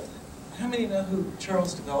 how many know who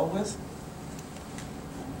Charles de Gaulle was?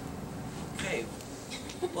 Okay,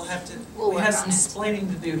 we have work some on it.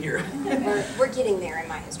 explaining to do here. We're getting there in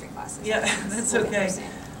my history classes. Yeah, that's We'll okay. get there soon.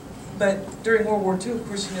 But during World War II, of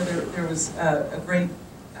course, you know, there was a great,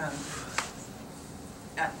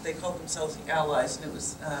 they called themselves the Allies, and it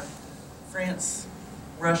was France,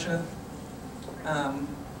 Russia,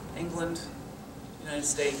 England, United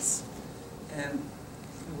States, and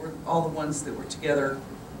we were all the ones that were together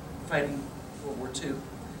fighting World War II.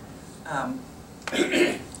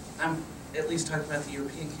 I'm at least talking about the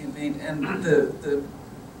European campaign, and the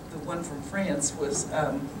one from France was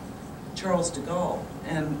Charles de Gaulle,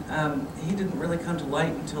 and he didn't really come to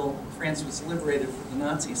light until France was liberated from the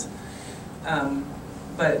Nazis.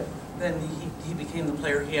 But then he became the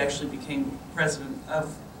player. He actually became president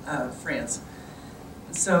of France.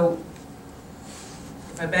 So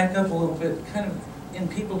if I back up a little bit, kind of in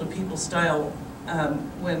people-to-people style,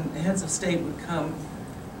 when heads of state would come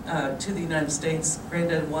to the United States,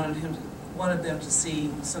 Granddad wanted them to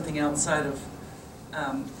see something outside of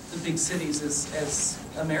the big cities as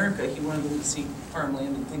America. He wanted them to see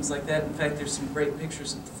farmland and things like that. In fact, there's some great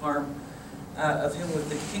pictures at the farm of him with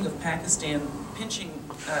the King of Pakistan pinching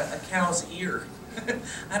a cow's ear.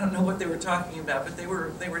 I don't know what they were talking about, but they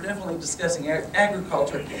were definitely discussing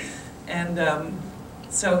agriculture. And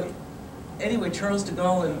so anyway, Charles de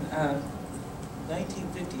Gaulle in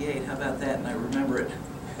 1958, how about that, and I remember it,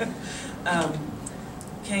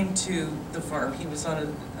 came to the farm. He was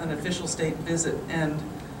on an official state visit, and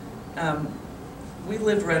we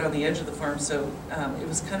lived right on the edge of the farm, so it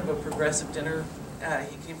was kind of a progressive dinner.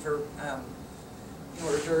 He came for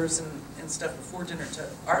hors d'oeuvres and stuff before dinner to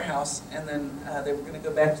our house, and then they were going to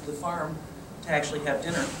go back to the farm to actually have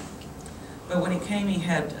dinner. But when he came, he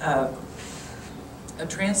had a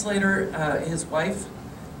translator, his wife,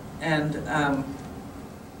 and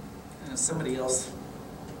somebody else.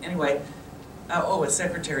 Anyway, a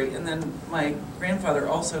secretary. And then my grandfather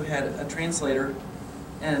also had a translator,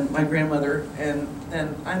 and my grandmother, and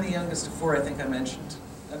then I'm the youngest of 4, I think I mentioned.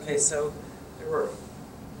 Okay, so there were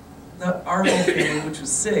our whole family, which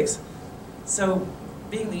was 6. So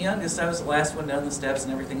being the youngest, I was the last one down the steps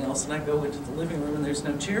and everything else, and I go into the living room and there's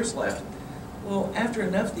no chairs left. Well, after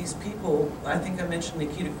enough of these people, I think I mentioned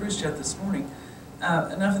Nikita Khrushchev this morning,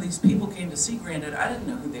 enough of these people came to see Granddad. I didn't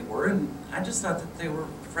know who they were, and I just thought that they were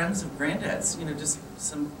friends of Granddad's, you know, just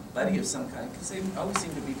somebody of some kind, because they always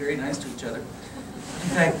seemed to be very nice to each other. In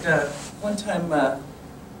fact, one time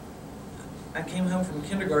I came home from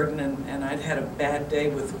kindergarten, and I'd had a bad day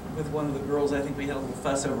with one of the girls. I think we had a little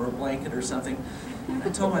fuss over a blanket or something. I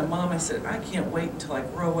told my mom, I said, I can't wait until I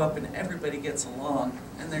grow up and everybody gets along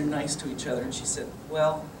and they're nice to each other. And she said,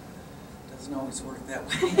 well, it doesn't always work that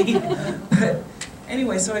way. But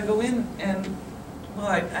anyway, so I go in and, well,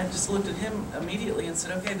 I just looked at him immediately and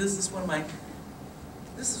said, okay, this is one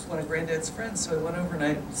of Granddad's friends. So I went over and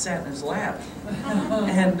I sat in his lap.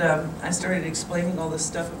 And I started explaining all this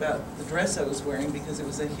stuff about the dress I was wearing, because it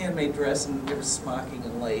was a handmade dress and there was smocking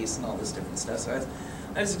and lace and all this different stuff. So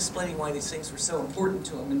I was explaining why these things were so important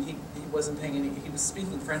to him, and he wasn't paying any, he was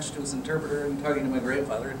speaking French to his interpreter and talking to my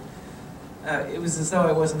grandfather. It was as though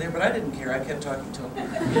I wasn't there, but I didn't care. I kept talking to him.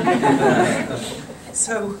 And,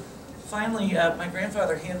 so finally, my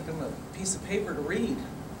grandfather handed him a piece of paper to read,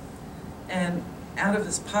 and out of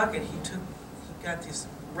his pocket he got these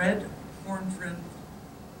red horn-rimmed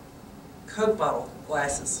Coke bottle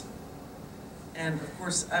glasses. And of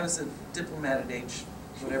course, I was a diplomat at age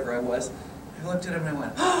whatever I was. I looked at him and I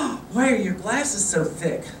went, oh, why are your glasses so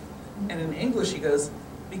thick? And in English he goes,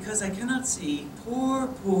 because I cannot see, poor,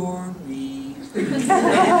 poor me.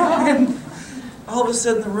 And all of a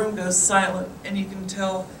sudden the room goes silent, and you can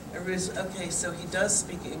tell everybody's, okay, so he does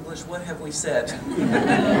speak English, what have we said?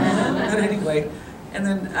 But anyway, and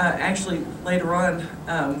then actually later on,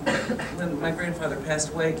 when my grandfather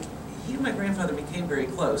passed away, he and my grandfather became very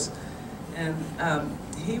close. And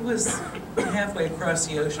he was halfway across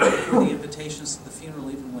the ocean before the invitations to the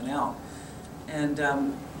funeral even went out. And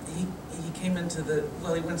he came into the,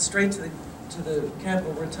 well, he went straight to the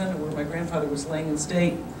Capitol Rotunda where my grandfather was laying in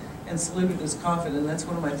state and saluted his coffin. And that's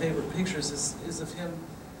one of my favorite pictures is of him,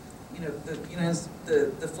 you know,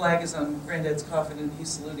 the flag is on Granddad's coffin and he's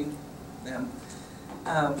saluting them.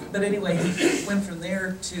 But anyway, he went from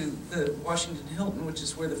there to the Washington Hilton, which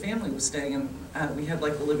is where the family was staying, and we had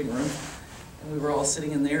like the living room. And we were all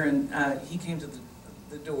sitting in there, and he came to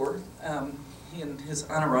the door, he and his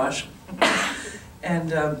entourage,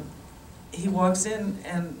 and he walks in,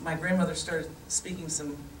 and my grandmother started speaking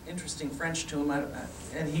some interesting French to him,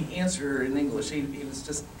 and he answered her in English. He was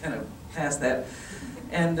just kind of past that.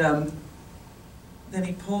 And then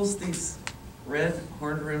he pulls these red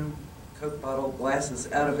horn-rimmed Coke bottle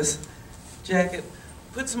glasses out of his jacket,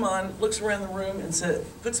 puts them on, looks around the room, and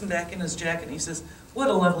puts them back in his jacket, and he says, what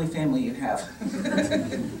a lovely family you have.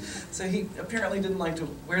 So he apparently didn't like to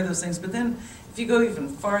wear those things. But then if you go even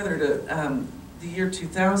farther to the year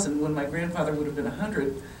 2000, when my grandfather would have been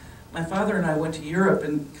 100, my father and I went to Europe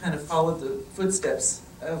and kind of followed the footsteps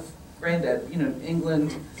of Granddad, you know,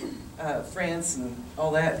 England, France, and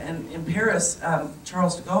all that. And in Paris,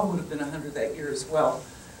 Charles de Gaulle would have been 100 that year as well.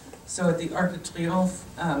 So at the Arc de Triomphe,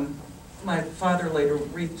 my father laid a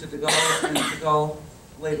wreath to de Gaulle, and de Gaulle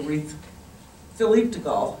laid a wreath, Philippe de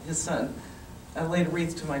Gaulle, his son, laid a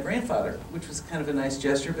wreath to my grandfather, which was kind of a nice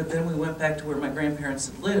gesture. But then we went back to where my grandparents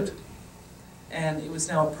had lived, and it was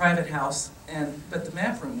now a private house, but the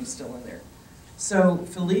map room was still in there. So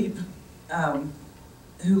Philippe,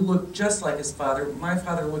 who looked just like his father, my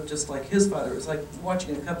father looked just like his father, it was like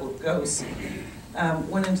watching a couple of ghosts,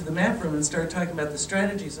 went into the map room and started talking about the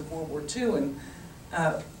strategies of World War II, and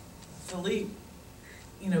Philippe,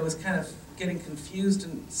 you know, was kind of getting confused,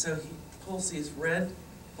 and so he pulls these red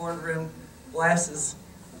horn-rimmed glasses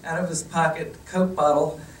out of his pocket, Coke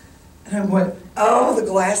bottle, and I went, oh, the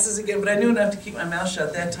glasses again, but I knew enough to keep my mouth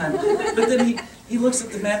shut that time. But then he looks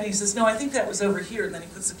at the map and he says, no, I think that was over here, and then he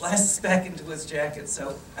puts the glasses back into his jacket,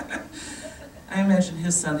 so I imagine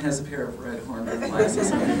his son has a pair of red horn-rimmed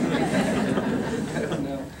glasses. I don't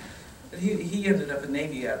know. But he ended up a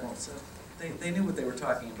Navy admiral, so they knew what they were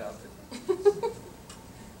talking about.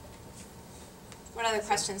 What other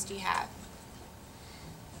questions do you have?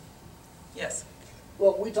 Yes.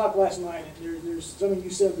 Well, we talked last night, and there's something you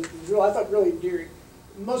said that was real, I thought really dear.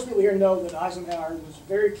 Most people here know that Eisenhower was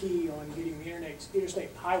very key on getting the interstate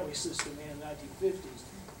highway system in the 1950s.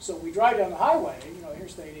 So we drive down the highway, you know,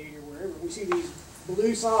 Interstate 80 or wherever, we see these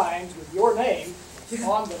blue signs with your name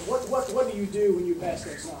on them. What do you do when you pass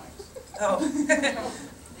those signs? Oh,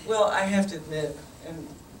 well, I have to admit, and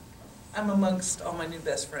I'm amongst all my new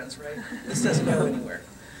best friends, right? This doesn't go anywhere.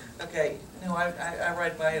 Okay, no, I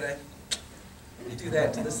ride by it, I do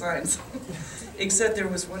that to the signs. Except there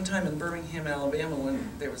was one time in Birmingham, Alabama, when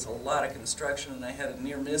there was a lot of construction and I had a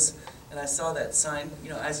near miss, and I saw that sign, you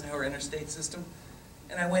know, Eisenhower Interstate System,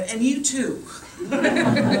 and I went, and you too.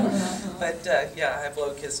 But yeah, I blow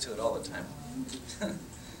a kiss to it all the time.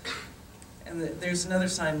 And there's another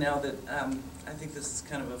sign now that, I think this is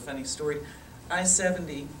kind of a funny story.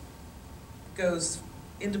 I-70 goes,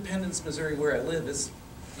 Independence, Missouri, where I live, is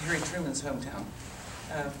Harry Truman's hometown.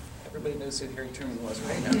 Everybody knows who Harry Truman was,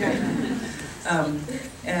 right? Okay.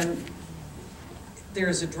 And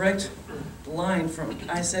there's a direct line from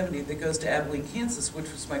I-70 that goes to Abilene, Kansas, which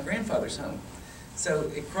was my grandfather's home. So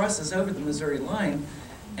it crosses over the Missouri line,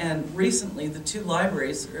 and recently the two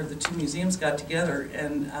libraries, or the two museums, got together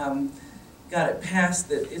and got it passed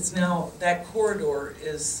that it's now, that corridor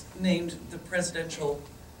is named the Presidential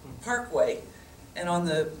Parkway. And on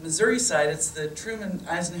the Missouri side, it's the Truman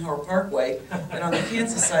Eisenhower Parkway, and on the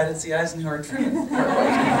Kansas side, it's the Eisenhower Truman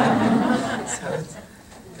Parkway. So it's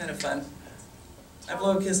kind of fun. I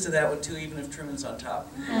blow a kiss to that one too, even if Truman's on top.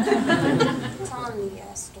 Tell me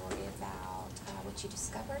a story about what you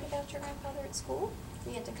discovered about your grandfather at school.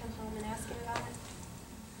 You had to come home and ask him about it.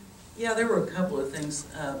 Yeah, there were a couple of things.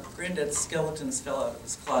 Granddad's skeletons fell out of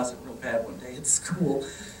his closet real bad one day at school.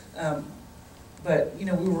 But you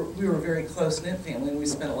know, we were a very close-knit family, and we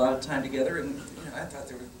spent a lot of time together. And you know, I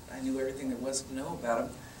thought I knew everything there was to know about him.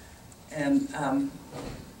 And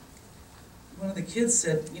one of the kids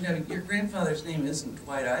said, "You know, your grandfather's name isn't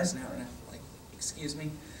Dwight Eisenhower." And I'm like, "Excuse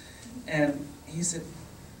me?" And he said,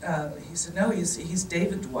 "No, he's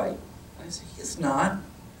David Dwight." I said, "He's not."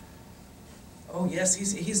 "Oh yes,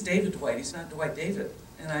 he's David Dwight. He's not Dwight David."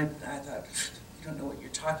 And I thought, "You don't know what you're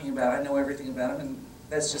talking about. I know everything about him, and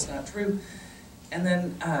that's just not true." And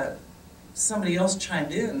then somebody else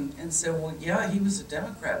chimed in and said, "Well, yeah, he was a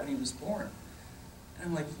Democrat when he was born." And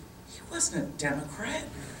I'm like, "He wasn't a Democrat?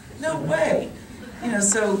 No way." You know,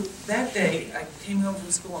 so that day I came home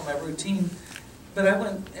from school on my routine, but I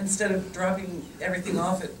went, instead of dropping everything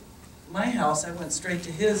off at my house, I went straight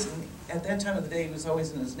to his. And at that time of the day, he was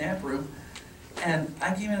always in his nap room. And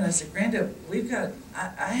I came in and I said, "Granddad,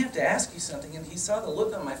 I have to ask you something." And he saw the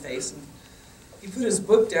look on my face, and he put his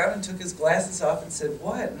book down and took his glasses off and said,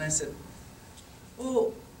 "What?" And I said,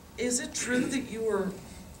 "Well, is it true that you were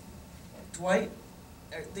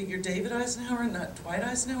that you're David Eisenhower and not Dwight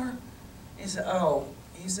Eisenhower?" And he said, "Oh,"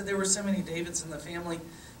 he said, "there were so many Davids in the family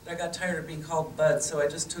that I got tired of being called Bud, so I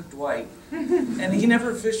just took Dwight." And he never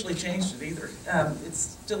officially changed it either.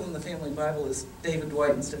 It's still in the family Bible as David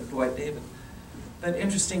Dwight instead of Dwight David. But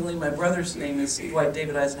interestingly, my brother's name is Dwight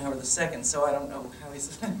David Eisenhower II, so I don't know how he's...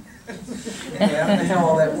 Anyway, I don't know how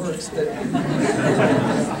all that works, but...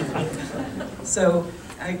 So,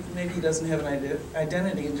 maybe he doesn't have an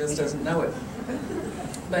identity and just doesn't know it.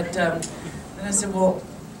 But then I said, "Well,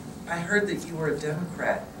 I heard that you were a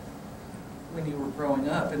Democrat when you were growing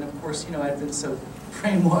up." And of course, you know, I'd been so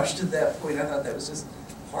brainwashed at that point, I thought that was just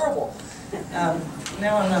horrible.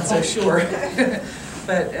 Now I'm not so sure.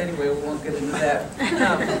 But anyway, we won't get into that.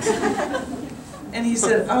 And he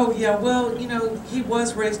said, "Oh, yeah, well, you know, he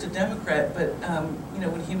was raised a Democrat, but, you know,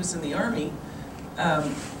 when he was in the Army,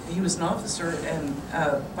 he was an officer, and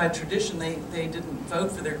by tradition, they didn't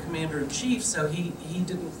vote for their commander-in-chief, so he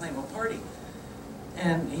didn't claim a party."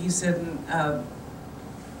 And he said,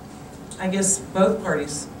 I guess both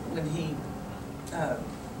parties, when he,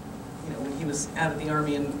 you know, when he was out of the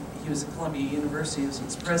Army and he was at Columbia University as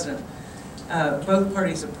its president, both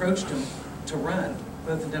parties approached him to run,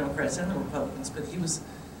 both the Democrats and the Republicans, but he was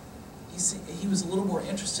a little more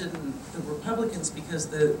interested in the Republicans because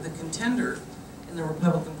the contender in the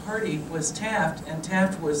Republican Party was Taft, and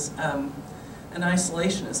Taft was an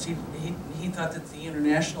isolationist. He thought that the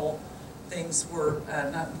international things were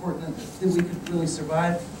not important, that we could really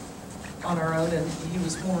survive on our own, and he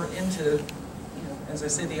was more into, you know, as I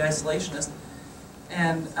say, the isolationist.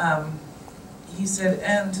 And he said,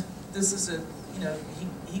 and this is you know,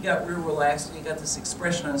 he got real relaxed, and he got this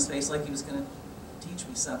expression on his face like he was going to teach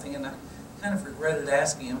me something, and I kind of regretted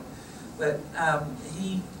asking him. But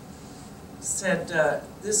he said,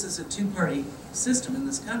 this is a two-party system in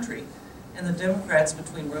this country, and the Democrats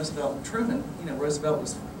between Roosevelt and Truman, you know, Roosevelt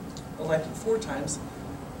was elected 4 times,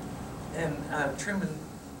 and Truman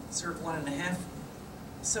served 1.5.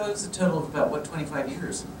 So it was a total of about, what, 25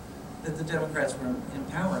 years that the Democrats were in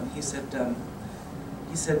power. And he said, and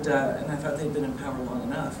I thought they'd been in power long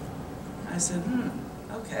enough. I said,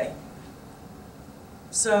 okay.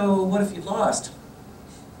 So what if you lost?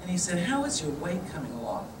 And he said, how is your weight coming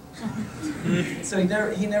along? So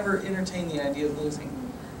he never entertained the idea of losing.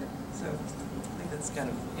 So I think that's kind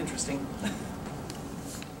of interesting.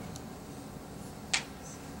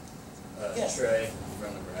 Yes. Trey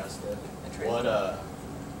from Nebraska.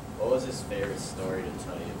 What was his favorite story to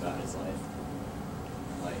tell you about his life?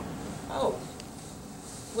 Like, oh,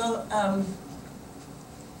 well,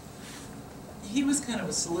 he was kind of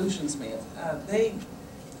a solutions man.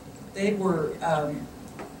 They were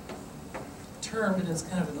termed, and it's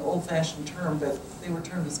kind of an old-fashioned term, but they were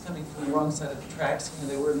termed as coming from the wrong side of the tracks. You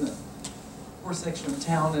know, they were in the poor section of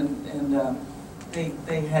town, and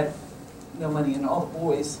they had no money, and all the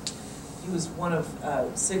boys. He was one of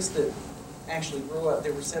 6 that actually grew up.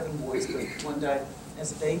 There were 7 boys, but one died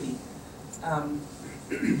as a baby.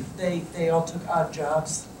 They all took odd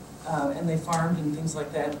jobs, and they farmed and things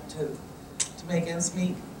like that to make ends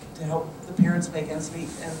meet, to help the parents make ends meet.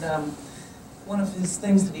 And one of his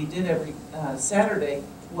things that he did every Saturday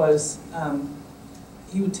was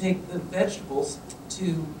he would take the vegetables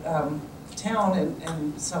to town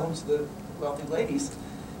and sell them to the wealthy ladies.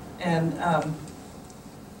 And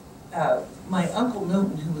my Uncle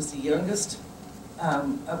Milton, who was the youngest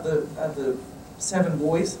of the 7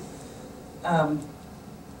 boys,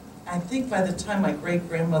 I think by the time my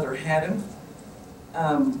great-grandmother had him,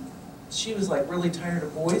 she was like really tired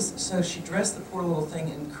of boys, so she dressed the poor little thing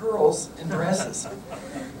in curls and dresses.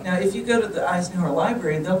 Now, if you go to the Eisenhower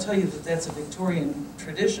Library, they'll tell you that that's a Victorian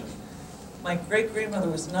tradition. My great-grandmother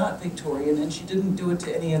was not Victorian, and she didn't do it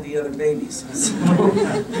to any of the other babies. So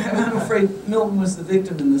I'm afraid Milton was the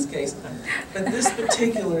victim in this case. But this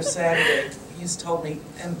particular Saturday, he's told me,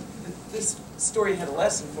 and this story had a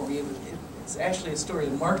lesson for me. It's actually a story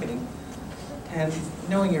of marketing and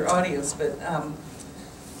knowing your audience, but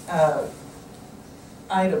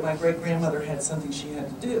Ida, my great-grandmother, had something she had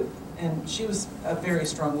to do. And she was a very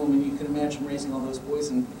strong woman. You can imagine raising all those boys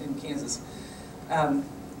in Kansas.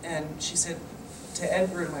 And she said to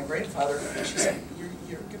Edgar and my grandfather, she said,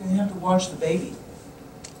 you're going to have to watch the baby.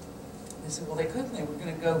 They said, well, they couldn't. They were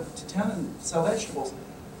going to go to town and sell vegetables.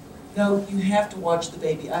 No, you have to watch the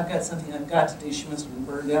baby. I've got something I've got to do. She must have been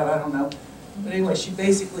burned out. I don't know. But anyway, she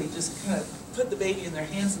basically just kind of put the baby in their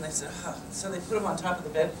hands, and they said, huh. So they put him on top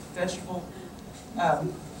of the vegetable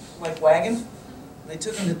like wagon. And they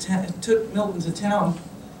took Milton to town,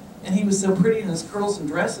 and he was so pretty in his curls and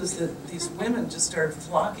dresses that these women just started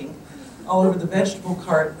flocking all over the vegetable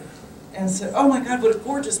cart and said, oh my God, what a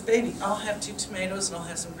gorgeous baby. I'll have 2 tomatoes and I'll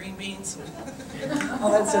have some green beans.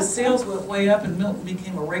 All that says sales went way up, and Milton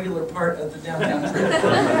became a regular part of the downtown trip.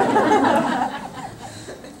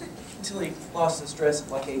 Until he lost his dress at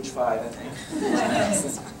like age 5, I think.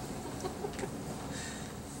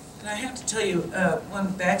 And I have to tell you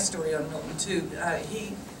one backstory on Milton, too.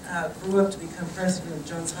 He grew up to become president of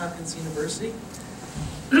Johns Hopkins University.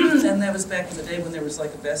 And that was back in the day when there was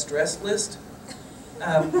like a best dressed list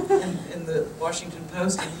in the Washington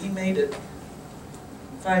Post, and he made it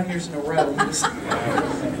 5 years in a row. He was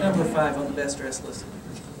number 5 on the best dressed list.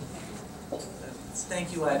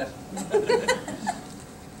 Thank you, Ida.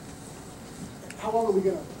 How long are we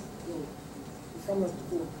going to go? We're coming up to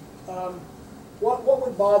 4. What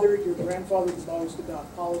would bother your grandfather the most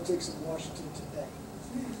about politics in Washington today?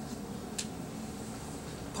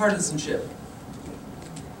 Partisanship.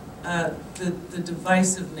 The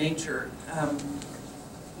divisive nature.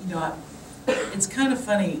 You know, it's kind of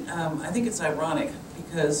funny. I think it's ironic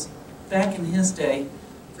because back in his day,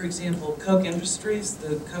 for example, Koch Industries,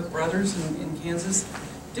 the Koch brothers in Kansas,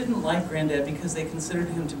 didn't like Granddad because they considered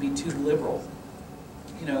him to be too liberal.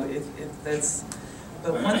 You know, if that's.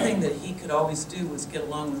 But one thing that he could always do was get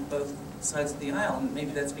along with both sides of the aisle, and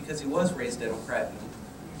maybe that's because he was raised Democrat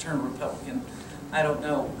and turned Republican. I don't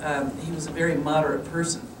know. He was a very moderate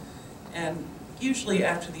person. And usually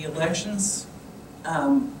after the elections,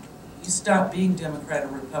 you stopped being Democrat or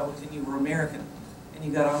Republican, you were American, and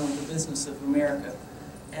you got on with the business of America.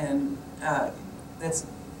 And that's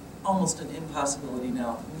almost an impossibility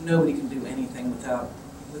now. Nobody can do anything without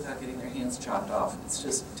getting their hands chopped off. It's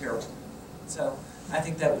just terrible. So I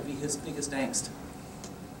think that would be his biggest angst.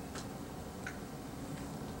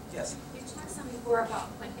 Yes? You talked some before about,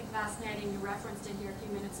 I think, fascinating, you referenced it here a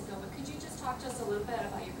few minutes ago, but could you just talk to us a little bit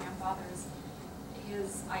about your grandfather's,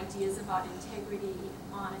 his ideas about integrity,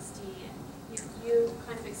 honesty, and you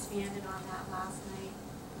kind of expanded on that last night.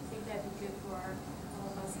 I think that'd be good for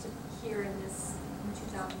all of us to hear in this, in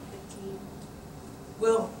 2015.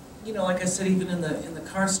 Well, you know, like I said, even in the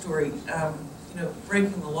car story, you know,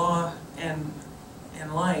 breaking the law and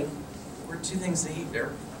lying were 2 things that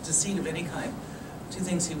or deceit of any kind, 2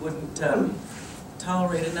 things he wouldn't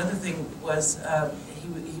tolerate. Another thing was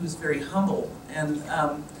he was very humble, and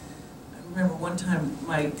I remember one time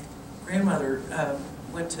my grandmother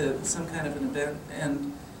went to some kind of an event,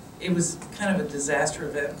 and it was kind of a disaster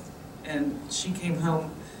event, and she came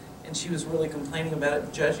home and she was really complaining about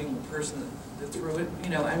it, judging the person that threw it. You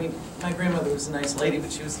know, I mean, my grandmother was a nice lady,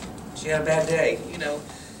 but she had a bad day, you know.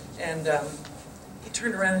 And he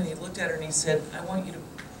turned around and he looked at her and he said,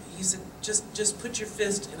 he he said, just put your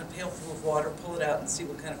fist in a pail full of water, pull it out, and see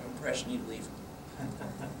what kind of impression you leave.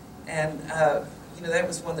 And you know, that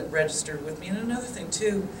was one that registered with me. And another thing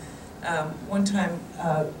too, one time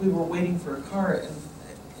we were waiting for a car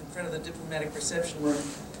in front of the diplomatic reception room,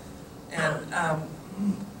 and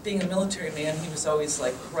being a military man, he was always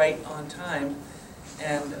like right on time,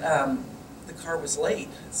 and the car was late,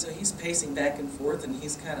 so he's pacing back and forth, and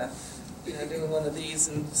he's kind of, you know, doing one of these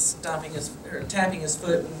and stomping his or tapping his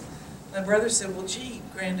foot. And my brother said, "Well, gee,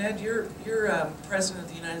 Granddad, you're President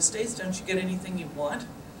of the United States. Don't you get anything you want?"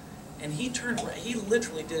 And he turned. He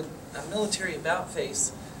literally did a military about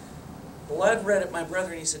face, blood red at my brother,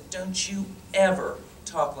 and he said, "Don't you ever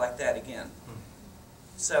talk like that again."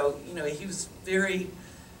 So, you know, he was very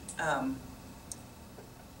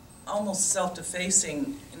almost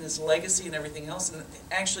self-defacing in his legacy and everything else. And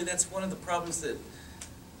actually, that's one of the problems that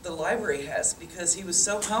the library has, because he was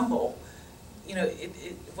so humble. You know,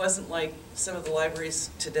 it wasn't like some of the libraries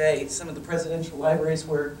today, some of the presidential libraries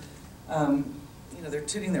where, you know, they're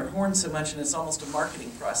tooting their horn so much and it's almost a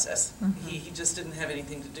marketing process. Mm-hmm. He just didn't have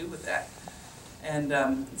anything to do with that. And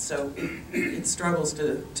so it struggles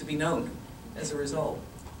to be known as a result.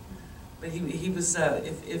 But he was,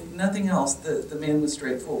 if nothing else, the man was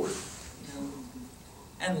straightforward, you know,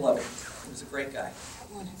 and loving. He was a great guy.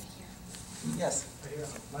 One over here. Yes. Right here.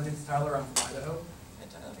 My name's Tyler. I'm from Idaho. Hey,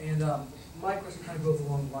 Tyler. And my question kind of goes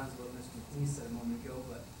along the lines of what Mr. McNeese said a moment ago,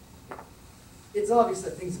 but it's obvious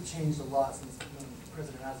that things have changed a lot since when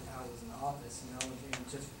President Eisenhower was in office, you know, and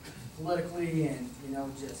just politically and, you know,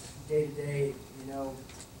 just day to day, you know,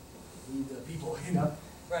 the people, you know.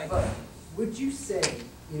 Right. But would you say,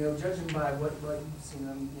 you know, judging by what you've seen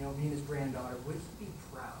him, you know, being his granddaughter, would he be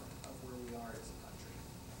proud of where we are as a country?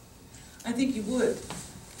 I think you would.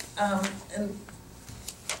 And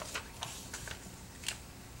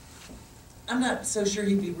I'm not so sure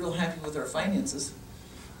he'd be real happy with our finances.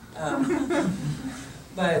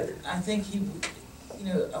 But I think he, you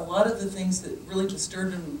know, a lot of the things that really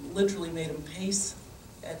disturbed him, literally made him pace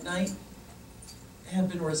at night, have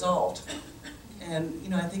been resolved. And, you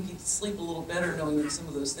know, I think he'd sleep a little better knowing that some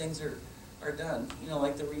of those things are done. You know,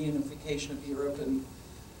 like the reunification of Europe and,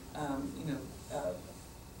 you know,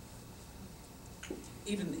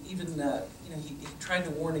 even you know, he tried to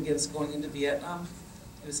warn against going into Vietnam.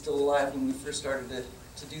 He was still alive when we first started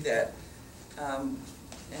to do that. And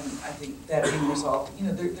I think that being resolved, you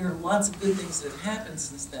know, there are lots of good things that have happened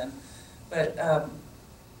since then. But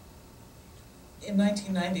in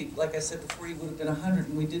 1990, like I said before, he would have been 100,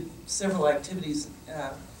 and we did several activities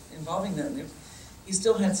involving them. He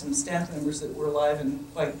still had some staff members that were alive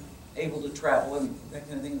and quite able to travel and that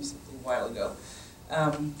kind of thing. It was a little while ago.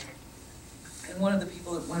 And one of the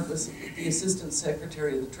people that went was the Assistant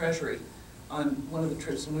Secretary of the Treasury on one of the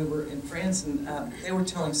trips when we were in France, and they were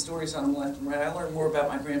telling stories on the left and right. I learned more about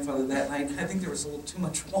my grandfather that night. I think there was a little too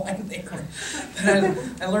much wine there.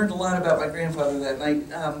 But I learned a lot about my grandfather that night.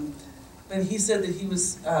 But he said that he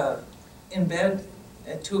was in bed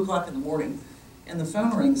at 2 o'clock in the morning, and the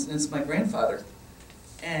phone rings, and it's my grandfather.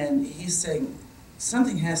 And he's saying,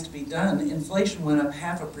 something has to be done. Inflation went up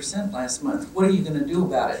 0.5% last month. What are you going to do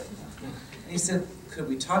about it? And he said, could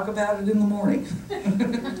we talk about it in the morning?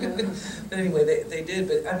 But anyway, they did.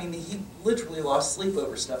 But I mean, he literally lost sleep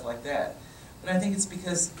over stuff like that. But I think it's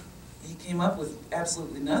because he came up with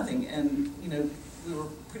absolutely nothing. And, you know, we were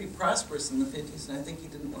pretty prosperous in the 50s, and I think he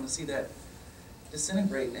didn't want to see that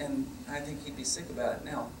disintegrate, and I think he'd be sick about it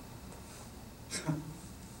now. A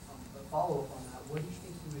follow-up on that, what do you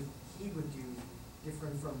think he would do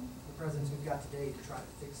different from the presidents we've got today to try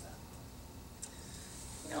to fix that?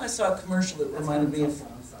 You know, I saw a commercial that reminded me of...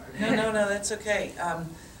 I'm sorry. No, that's okay.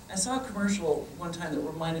 I saw a commercial one time that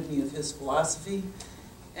reminded me of his philosophy,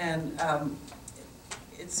 and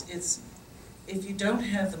it's if you don't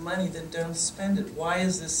have the money, then don't spend it. Why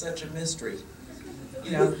is this such a mystery?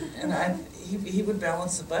 You know, and he would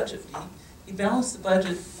balance the budget. He balanced the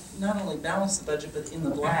budget, not only balanced the budget, but in the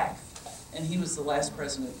black. And he was the last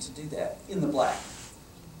president to do that, in the black.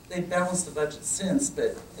 They've balanced the budget since,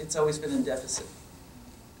 but it's always been in deficit.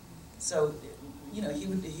 So, you know, he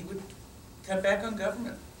would cut back on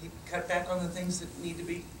government. He'd cut back on the things that need to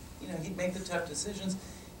be, you know, he'd make the tough decisions.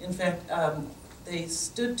 In fact, they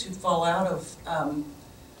stood to fall out of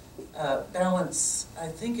balance. I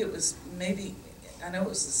think it was maybe, I know it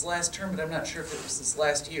was this last term, but I'm not sure if it was this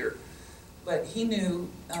last year. But he knew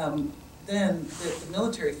then that the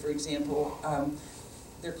military, for example,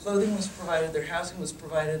 their clothing was provided, their housing was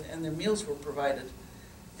provided, and their meals were provided.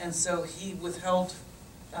 And so he withheld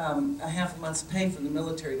a half a month's pay from the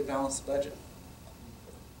military to balance the budget.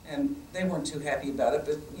 And they weren't too happy about it,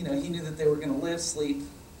 but you know, he knew that they were going to live, sleep,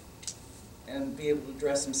 and be able to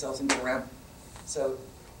dress themselves and go around. So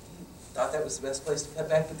he thought that was the best place to cut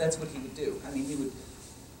back, but that's what he would do. I mean, he would,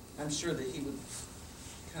 I'm sure that he would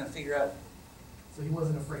kind of figure out. So he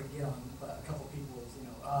wasn't afraid to get on a couple people's, you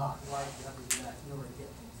know, why do you have to do that in order to get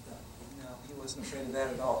things done? No, he wasn't afraid of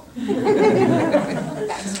that at all.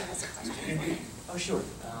 Baxter has a question. Oh, sure.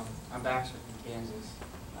 I'm Baxter from Kansas.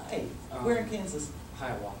 Hey, where in Kansas?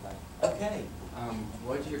 Hiawatha. Okay.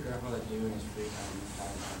 What did your grandfather do in his free time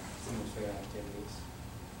and some of his favorite activities?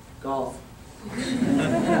 Golf.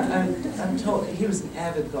 I'm told he was an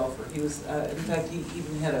avid golfer. He was, in fact, he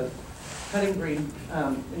even had a putting green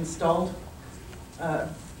installed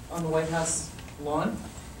on the White House lawn.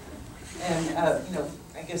 And, you know,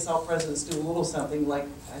 I guess all presidents do a little something, like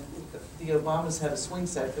I think the Obamas had a swing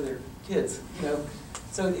set for their kids, you know.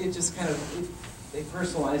 So it just kind of, they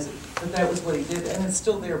personalized it. But that was what he did, and it's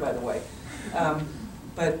still there, by the way. I'm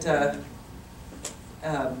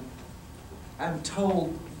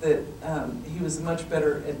told that he was a much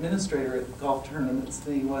better administrator at golf tournaments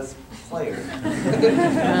than he was player.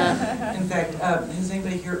 In fact, has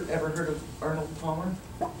anybody here ever heard of Arnold Palmer?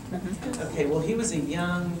 Okay, well, he was a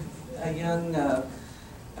young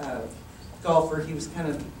golfer. He was kind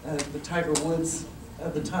of the Tiger Woods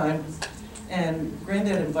of the time, and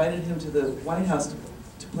Granddad invited him to the White House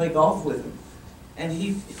to play golf with him. And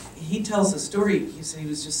he tells the story. He said he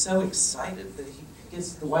was just so excited that he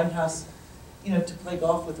gets to the White House, you know, to play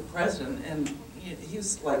golf with the president, and he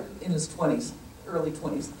was like in his 20s, early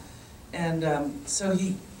 20s. And so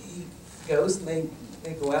he goes, and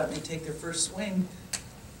they go out and they take their first swing,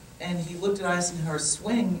 and he looked at Eisenhower's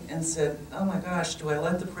swing and said, "Oh my gosh, do I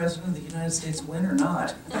let the President of the United States win or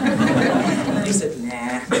not?" And he said,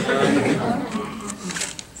 "Nah."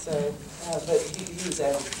 So, but he was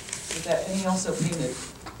avid with that, and he also painted.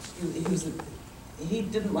 He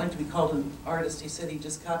didn't like to be called an artist. He said he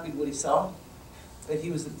just copied what he saw, but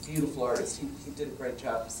he was a beautiful artist. He did a great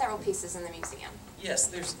job. Several pieces in the museum. Yes,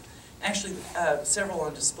 there's actually several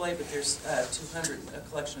on display, but there's 200, a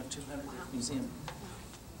collection of 200 in the museum.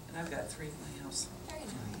 And I've got 3 in my house. Very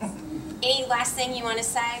nice. Any last thing you want to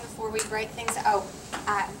say before we break things? Oh,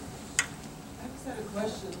 I just had a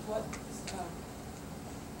question.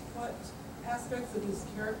 What aspects of his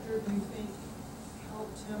character do you think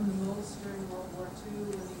helped him the most during World War II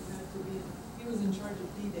when he had to be? He was in charge of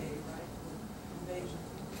D-Day, right? The invasion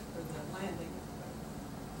or the landing.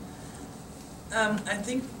 I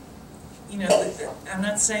think, you know, I'm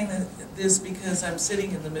not saying this because I'm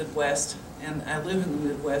sitting in the Midwest and I live in the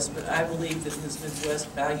Midwest, but I believe that his Midwest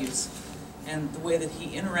values and the way that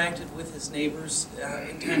he interacted with his neighbors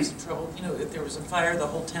in times of trouble. You know, if there was a fire, the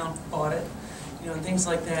whole town fought it. You know, and things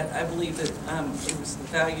like that. I believe that it was the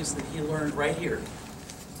values that he learned right here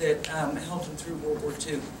that helped him through World War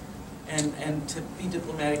II, and to be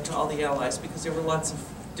diplomatic to all the Allies, because there were lots of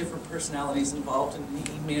different personalities involved, and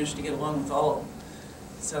he managed to get along with all of them.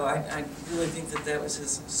 So I really think that that was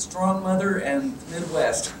his strong mother and the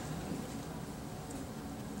Midwest.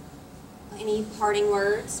 any parting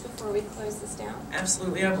words before we close this down?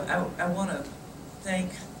 Absolutely. I want to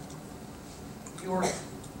thank your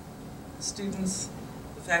students,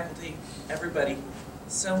 the faculty, everybody,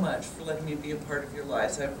 so much for letting me be a part of your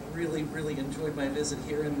lives. I've really, really enjoyed my visit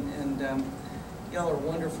here, and y'all are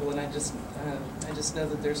wonderful, and I just know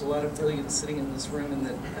that there's a lot of brilliance sitting in this room, and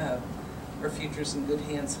that our future's in good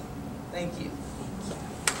hands. Thank you.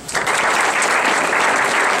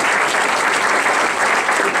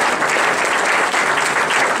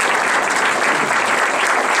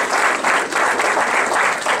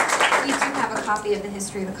 Copy of the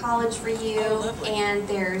history of the college for you, and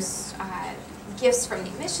there's gifts from the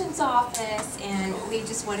admissions office, and we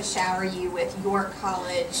just want to shower you with York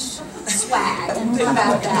College swag. How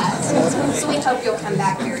about that? So we hope you'll come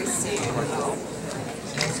back very soon.